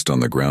based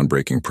on the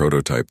groundbreaking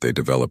prototype they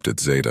developed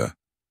at Zeta.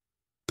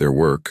 Their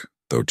work,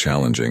 though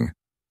challenging,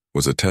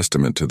 was a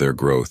testament to their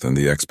growth and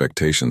the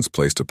expectations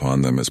placed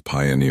upon them as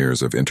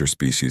pioneers of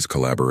interspecies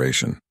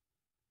collaboration.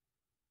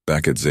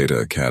 Back at Zeta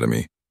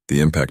Academy,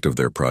 the impact of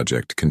their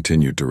project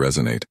continued to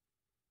resonate.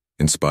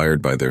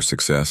 Inspired by their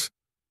success,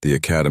 the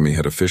Academy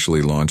had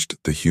officially launched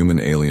the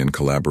Human-Alien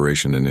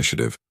Collaboration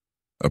Initiative,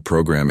 a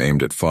program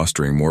aimed at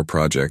fostering more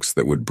projects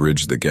that would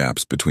bridge the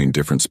gaps between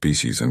different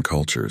species and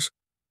cultures.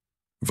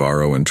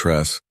 Varro and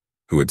Tress,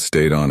 who had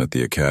stayed on at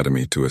the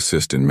Academy to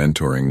assist in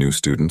mentoring new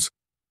students,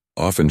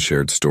 often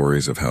shared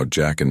stories of how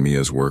Jack and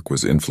Mia's work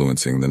was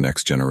influencing the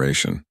next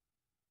generation.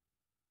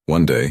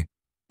 One day,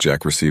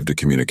 Jack received a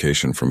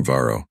communication from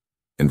Varro,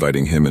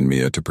 inviting him and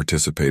Mia to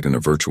participate in a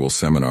virtual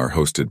seminar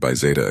hosted by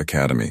Zeta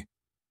Academy.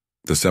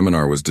 The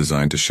seminar was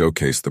designed to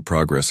showcase the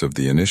progress of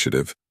the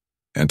initiative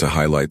and to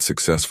highlight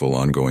successful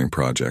ongoing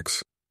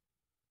projects.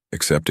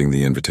 Accepting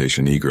the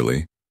invitation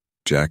eagerly,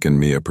 Jack and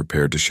Mia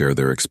prepared to share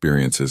their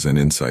experiences and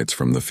insights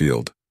from the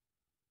field.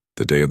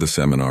 The day of the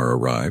seminar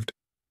arrived,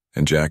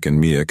 and Jack and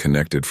Mia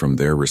connected from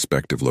their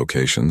respective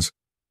locations,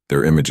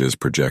 their images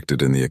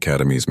projected in the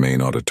Academy's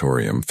main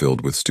auditorium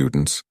filled with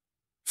students,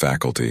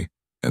 faculty,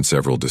 and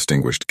several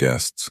distinguished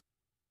guests.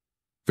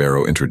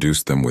 Varro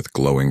introduced them with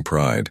glowing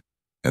pride,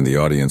 and the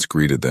audience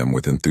greeted them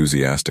with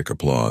enthusiastic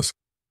applause.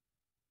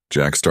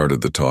 Jack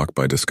started the talk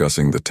by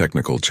discussing the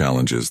technical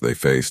challenges they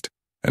faced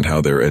and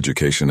how their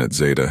education at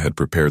Zeta had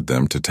prepared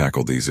them to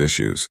tackle these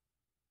issues.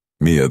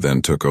 Mia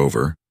then took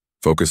over,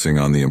 focusing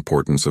on the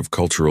importance of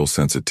cultural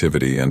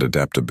sensitivity and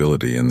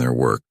adaptability in their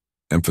work,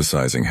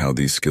 emphasizing how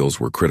these skills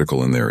were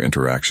critical in their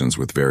interactions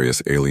with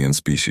various alien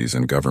species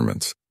and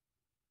governments.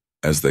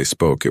 As they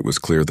spoke, it was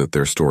clear that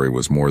their story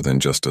was more than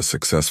just a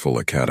successful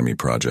Academy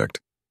project.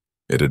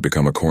 It had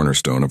become a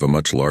cornerstone of a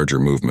much larger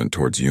movement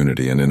towards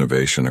unity and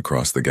innovation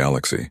across the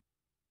galaxy.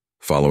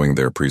 Following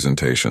their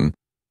presentation,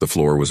 the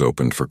floor was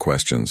opened for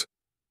questions.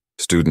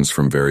 Students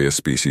from various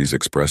species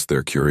expressed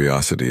their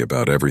curiosity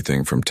about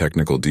everything from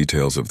technical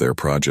details of their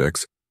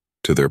projects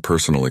to their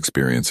personal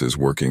experiences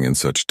working in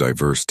such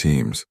diverse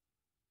teams.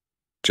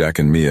 Jack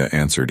and Mia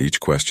answered each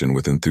question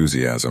with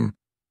enthusiasm,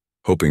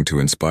 hoping to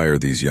inspire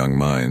these young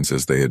minds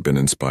as they had been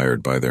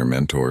inspired by their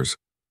mentors.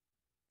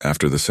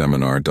 After the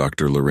seminar,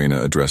 Dr.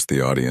 Lorena addressed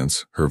the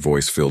audience, her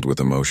voice filled with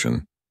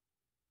emotion.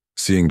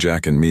 Seeing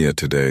Jack and Mia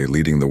today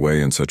leading the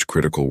way in such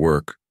critical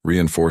work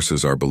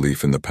reinforces our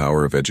belief in the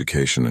power of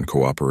education and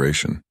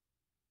cooperation.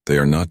 They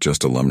are not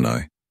just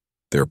alumni,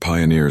 they are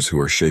pioneers who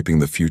are shaping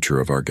the future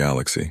of our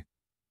galaxy.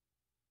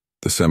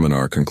 The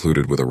seminar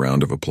concluded with a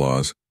round of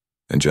applause,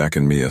 and Jack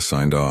and Mia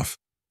signed off,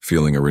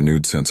 feeling a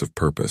renewed sense of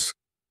purpose.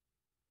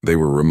 They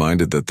were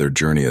reminded that their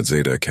journey at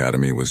Zeta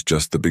Academy was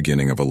just the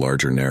beginning of a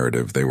larger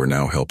narrative they were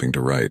now helping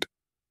to write.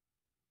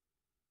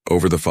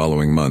 Over the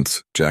following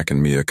months, Jack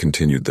and Mia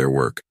continued their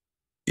work,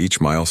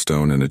 each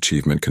milestone and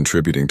achievement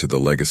contributing to the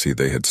legacy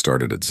they had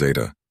started at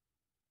Zeta.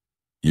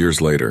 Years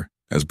later,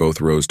 as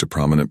both rose to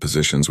prominent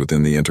positions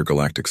within the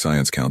Intergalactic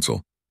Science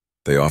Council,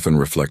 they often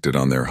reflected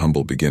on their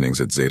humble beginnings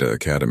at Zeta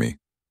Academy.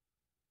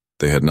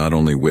 They had not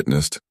only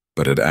witnessed,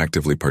 but had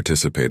actively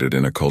participated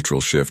in a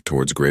cultural shift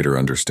towards greater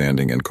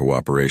understanding and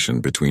cooperation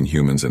between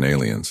humans and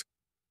aliens.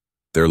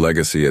 Their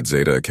legacy at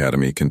Zeta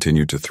Academy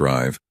continued to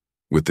thrive,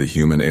 with the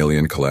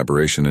Human-Alien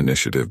Collaboration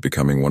Initiative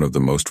becoming one of the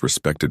most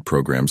respected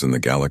programs in the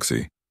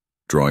galaxy,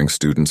 drawing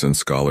students and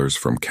scholars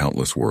from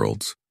countless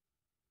worlds.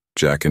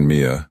 Jack and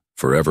Mia,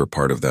 forever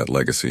part of that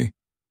legacy,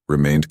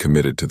 remained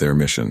committed to their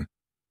mission,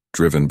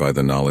 driven by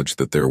the knowledge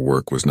that their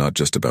work was not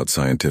just about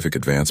scientific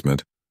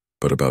advancement,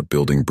 but about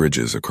building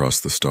bridges across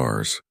the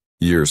stars.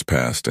 Years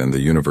passed and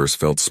the universe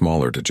felt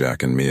smaller to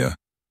Jack and Mia,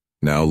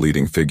 now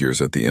leading figures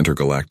at the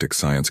Intergalactic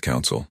Science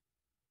Council.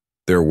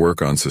 Their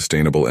work on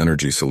sustainable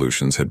energy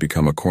solutions had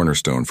become a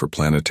cornerstone for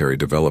planetary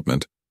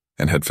development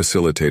and had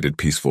facilitated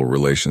peaceful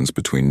relations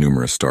between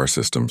numerous star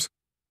systems.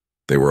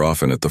 They were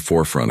often at the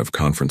forefront of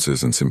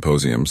conferences and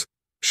symposiums,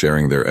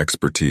 sharing their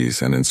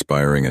expertise and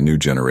inspiring a new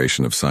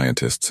generation of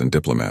scientists and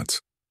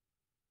diplomats.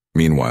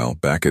 Meanwhile,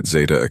 back at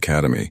Zeta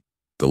Academy,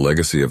 the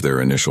legacy of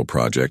their initial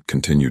project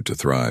continued to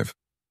thrive.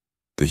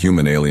 The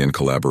Human-Alien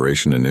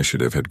Collaboration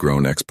Initiative had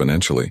grown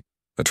exponentially,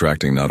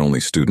 attracting not only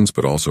students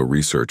but also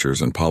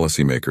researchers and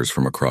policymakers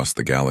from across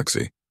the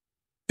galaxy.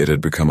 It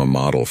had become a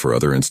model for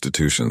other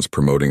institutions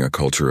promoting a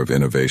culture of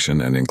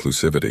innovation and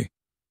inclusivity.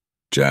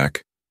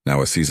 Jack,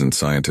 now a seasoned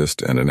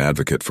scientist and an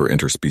advocate for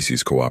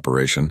interspecies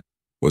cooperation,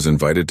 was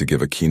invited to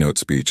give a keynote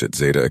speech at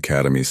Zeta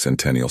Academy's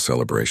centennial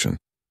celebration.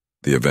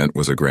 The event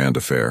was a grand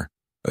affair,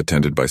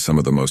 attended by some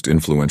of the most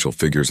influential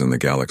figures in the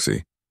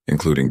galaxy,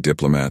 including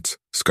diplomats,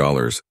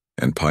 scholars,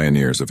 and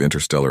pioneers of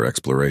interstellar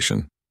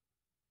exploration.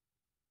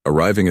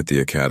 Arriving at the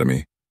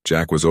Academy,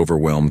 Jack was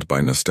overwhelmed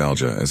by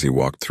nostalgia as he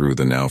walked through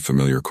the now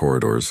familiar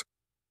corridors,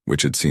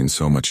 which had seen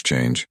so much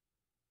change.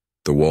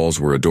 The walls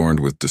were adorned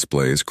with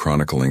displays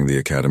chronicling the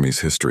Academy's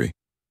history,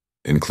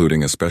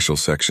 including a special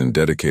section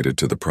dedicated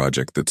to the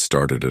project that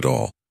started it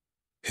all,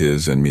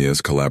 his and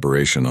Mia's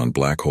collaboration on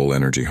black hole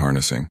energy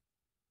harnessing.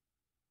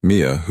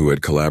 Mia, who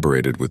had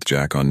collaborated with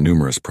Jack on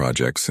numerous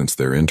projects since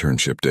their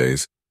internship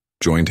days,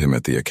 joined him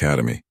at the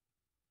Academy.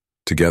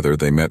 Together,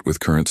 they met with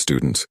current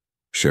students,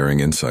 sharing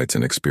insights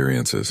and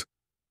experiences.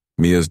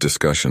 Mia's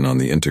discussion on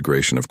the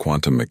integration of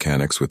quantum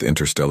mechanics with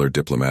interstellar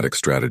diplomatic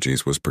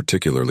strategies was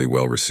particularly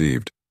well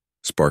received,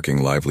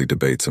 sparking lively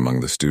debates among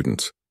the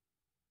students.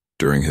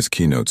 During his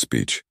keynote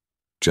speech,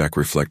 Jack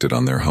reflected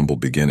on their humble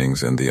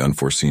beginnings and the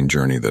unforeseen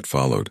journey that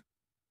followed.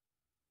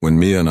 When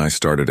Mia and I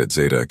started at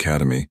Zeta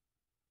Academy,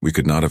 we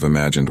could not have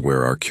imagined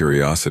where our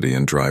curiosity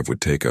and drive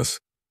would take us.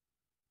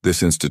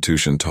 This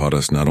institution taught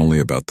us not only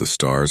about the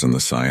stars and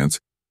the science,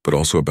 but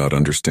also about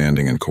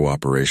understanding and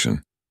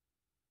cooperation.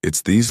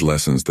 It's these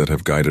lessons that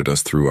have guided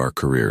us through our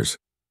careers.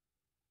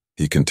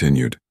 He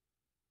continued,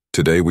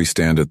 "Today we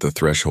stand at the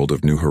threshold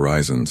of new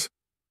horizons,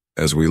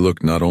 as we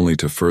look not only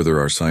to further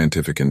our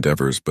scientific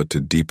endeavors but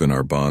to deepen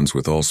our bonds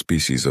with all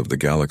species of the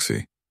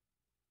galaxy.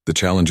 The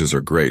challenges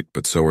are great,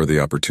 but so are the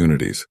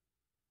opportunities.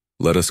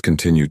 Let us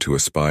continue to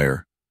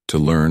aspire, to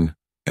learn,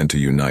 and to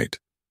unite."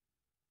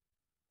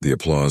 The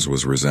applause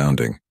was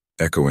resounding,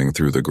 echoing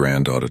through the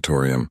grand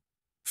auditorium,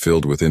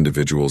 filled with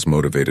individuals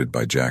motivated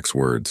by Jack's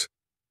words.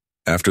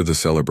 After the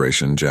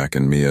celebration, Jack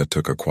and Mia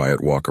took a quiet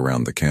walk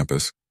around the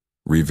campus,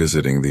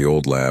 revisiting the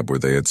old lab where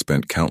they had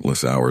spent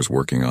countless hours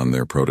working on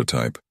their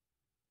prototype.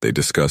 They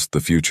discussed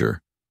the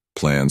future,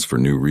 plans for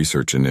new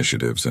research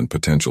initiatives and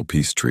potential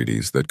peace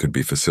treaties that could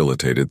be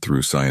facilitated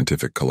through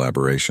scientific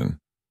collaboration.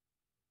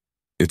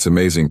 "It's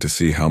amazing to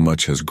see how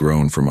much has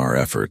grown from our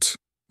efforts,"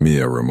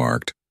 Mia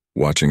remarked,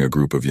 watching a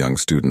group of young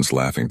students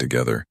laughing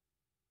together.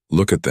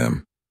 "Look at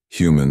them,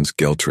 humans,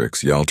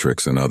 Geltrix,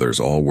 Yaltrix, and others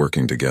all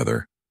working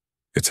together.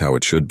 It's how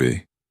it should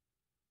be."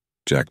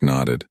 Jack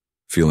nodded,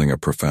 feeling a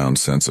profound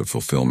sense of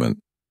fulfillment.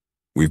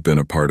 "We've been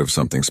a part of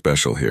something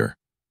special here,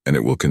 and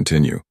it will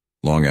continue,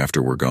 long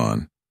after we're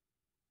gone.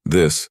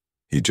 This,"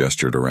 he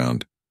gestured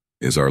around,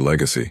 "is our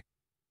legacy."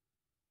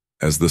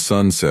 As the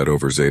sun set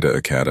over Zeta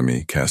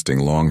Academy, casting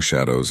long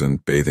shadows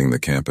and bathing the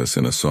campus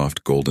in a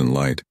soft golden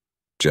light,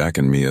 Jack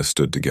and Mia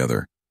stood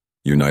together,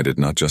 united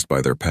not just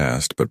by their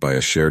past but by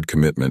a shared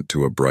commitment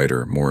to a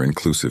brighter, more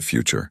inclusive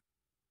future.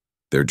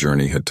 Their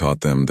journey had taught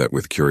them that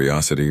with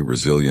curiosity,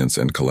 resilience,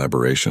 and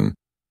collaboration,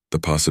 the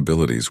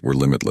possibilities were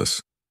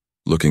limitless.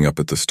 Looking up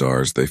at the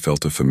stars, they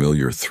felt a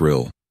familiar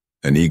thrill,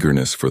 an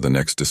eagerness for the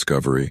next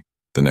discovery,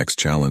 the next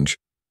challenge,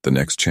 the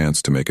next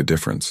chance to make a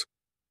difference.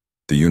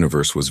 The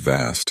universe was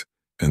vast,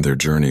 and their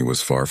journey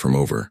was far from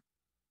over.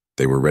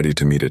 They were ready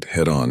to meet it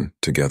head-on,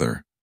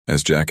 together.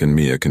 As Jack and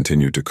Mia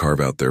continued to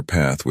carve out their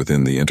path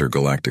within the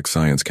Intergalactic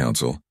Science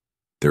Council,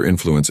 their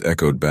influence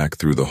echoed back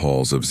through the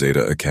halls of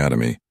Zeta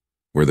Academy,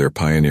 where their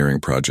pioneering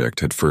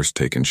project had first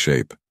taken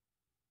shape.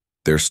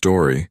 Their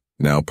story,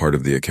 now part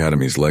of the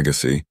Academy's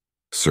legacy,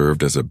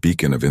 served as a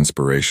beacon of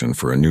inspiration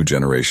for a new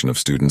generation of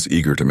students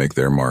eager to make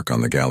their mark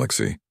on the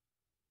galaxy.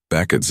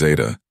 Back at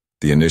Zeta,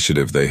 the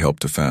initiative they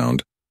helped to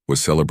found was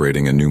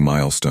celebrating a new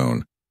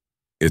milestone: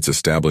 its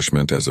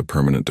establishment as a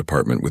permanent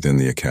department within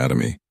the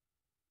Academy.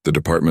 The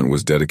department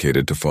was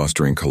dedicated to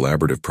fostering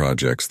collaborative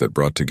projects that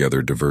brought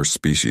together diverse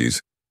species,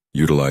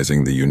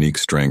 utilizing the unique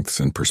strengths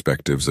and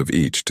perspectives of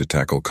each to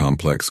tackle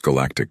complex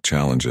galactic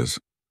challenges.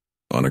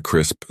 On a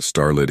crisp,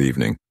 starlit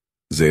evening,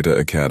 Zeta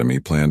Academy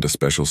planned a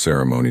special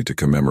ceremony to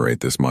commemorate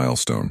this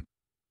milestone.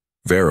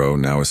 Vero,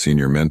 now a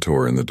senior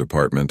mentor in the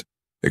department,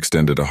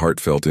 extended a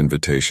heartfelt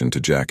invitation to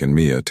Jack and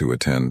Mia to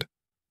attend.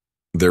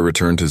 Their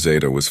return to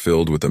Zeta was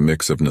filled with a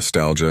mix of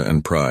nostalgia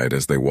and pride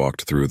as they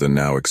walked through the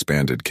now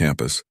expanded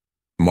campus,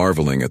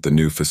 marveling at the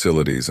new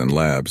facilities and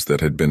labs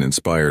that had been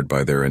inspired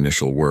by their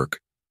initial work.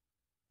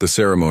 The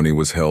ceremony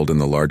was held in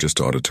the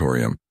largest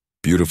auditorium,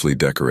 beautifully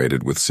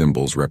decorated with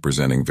symbols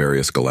representing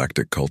various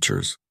galactic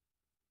cultures.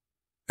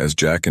 As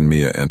Jack and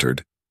Mia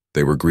entered,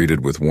 they were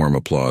greeted with warm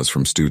applause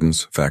from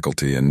students,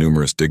 faculty, and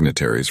numerous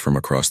dignitaries from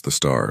across the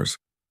stars.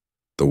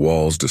 The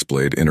walls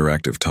displayed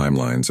interactive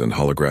timelines and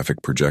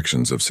holographic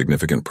projections of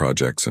significant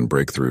projects and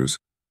breakthroughs,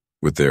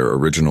 with their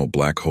original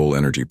black hole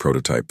energy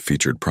prototype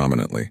featured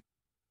prominently.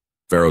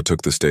 Vero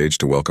took the stage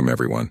to welcome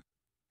everyone,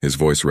 his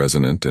voice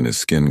resonant and his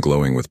skin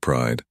glowing with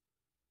pride.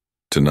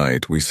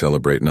 "Tonight, we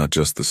celebrate not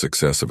just the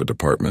success of a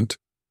department,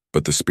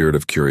 but the spirit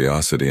of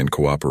curiosity and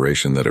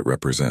cooperation that it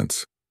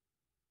represents.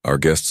 Our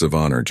guests of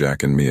honor,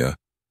 Jack and Mia,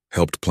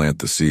 helped plant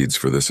the seeds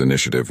for this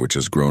initiative which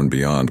has grown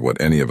beyond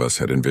what any of us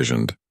had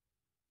envisioned."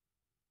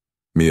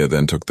 Mia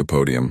then took the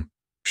podium,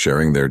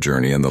 sharing their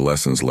journey and the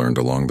lessons learned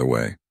along the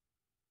way.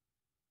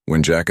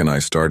 "When Jack and I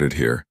started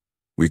here,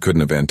 we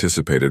couldn't have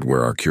anticipated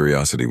where our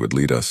curiosity would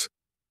lead us.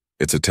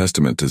 It's a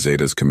testament to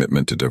Zeta's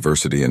commitment to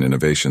diversity and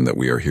innovation that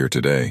we are here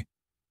today,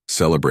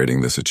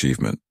 celebrating this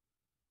achievement."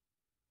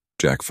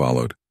 Jack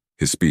followed,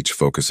 his speech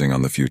focusing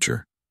on the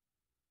future.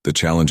 "The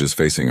challenges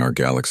facing our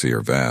galaxy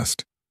are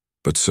vast,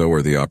 but so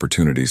are the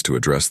opportunities to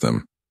address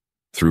them.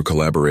 Through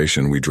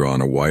collaboration, we draw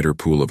on a wider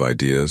pool of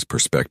ideas,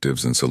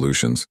 perspectives, and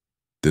solutions.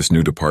 This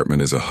new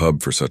department is a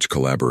hub for such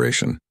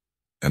collaboration,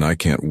 and I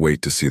can't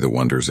wait to see the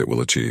wonders it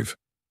will achieve."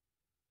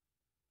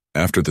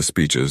 After the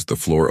speeches, the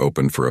floor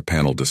opened for a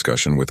panel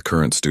discussion with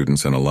current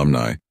students and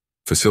alumni,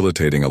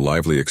 facilitating a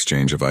lively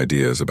exchange of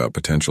ideas about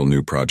potential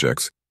new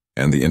projects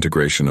and the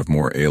integration of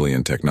more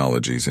alien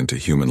technologies into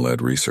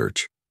human-led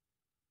research.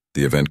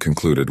 The event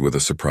concluded with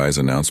a surprise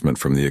announcement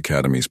from the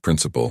Academy's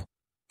principal,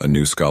 a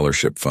new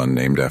scholarship fund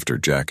named after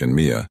Jack and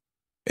Mia,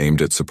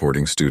 aimed at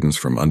supporting students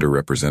from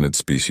underrepresented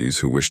species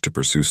who wished to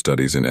pursue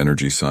studies in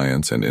energy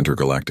science and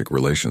intergalactic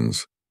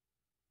relations.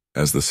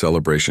 As the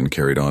celebration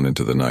carried on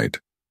into the night,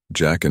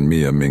 Jack and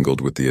Mia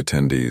mingled with the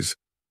attendees,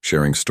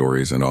 sharing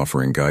stories and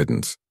offering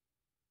guidance.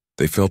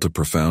 They felt a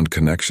profound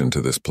connection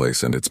to this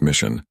place and its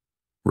mission,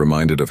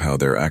 reminded of how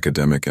their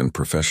academic and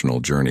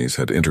professional journeys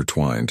had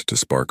intertwined to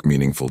spark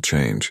meaningful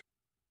change.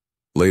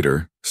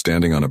 Later,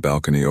 standing on a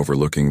balcony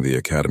overlooking the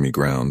academy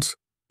grounds,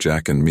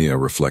 Jack and Mia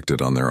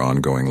reflected on their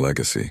ongoing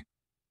legacy.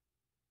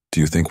 "Do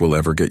you think we'll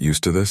ever get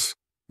used to this?"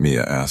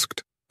 Mia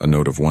asked, a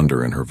note of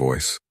wonder in her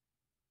voice.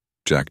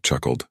 Jack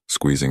chuckled,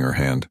 squeezing her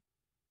hand.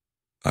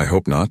 "I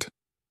hope not.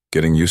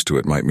 Getting used to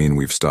it might mean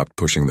we've stopped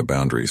pushing the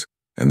boundaries,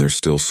 and there's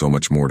still so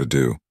much more to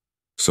do,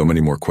 so many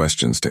more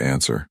questions to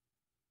answer."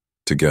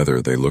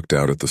 Together, they looked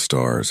out at the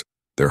stars,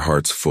 their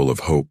hearts full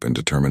of hope and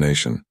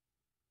determination.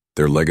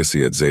 Their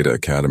legacy at Zeta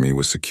Academy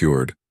was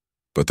secured,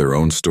 but their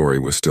own story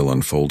was still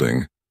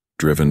unfolding,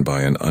 driven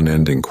by an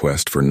unending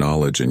quest for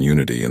knowledge and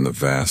unity in the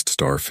vast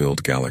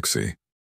star-filled galaxy.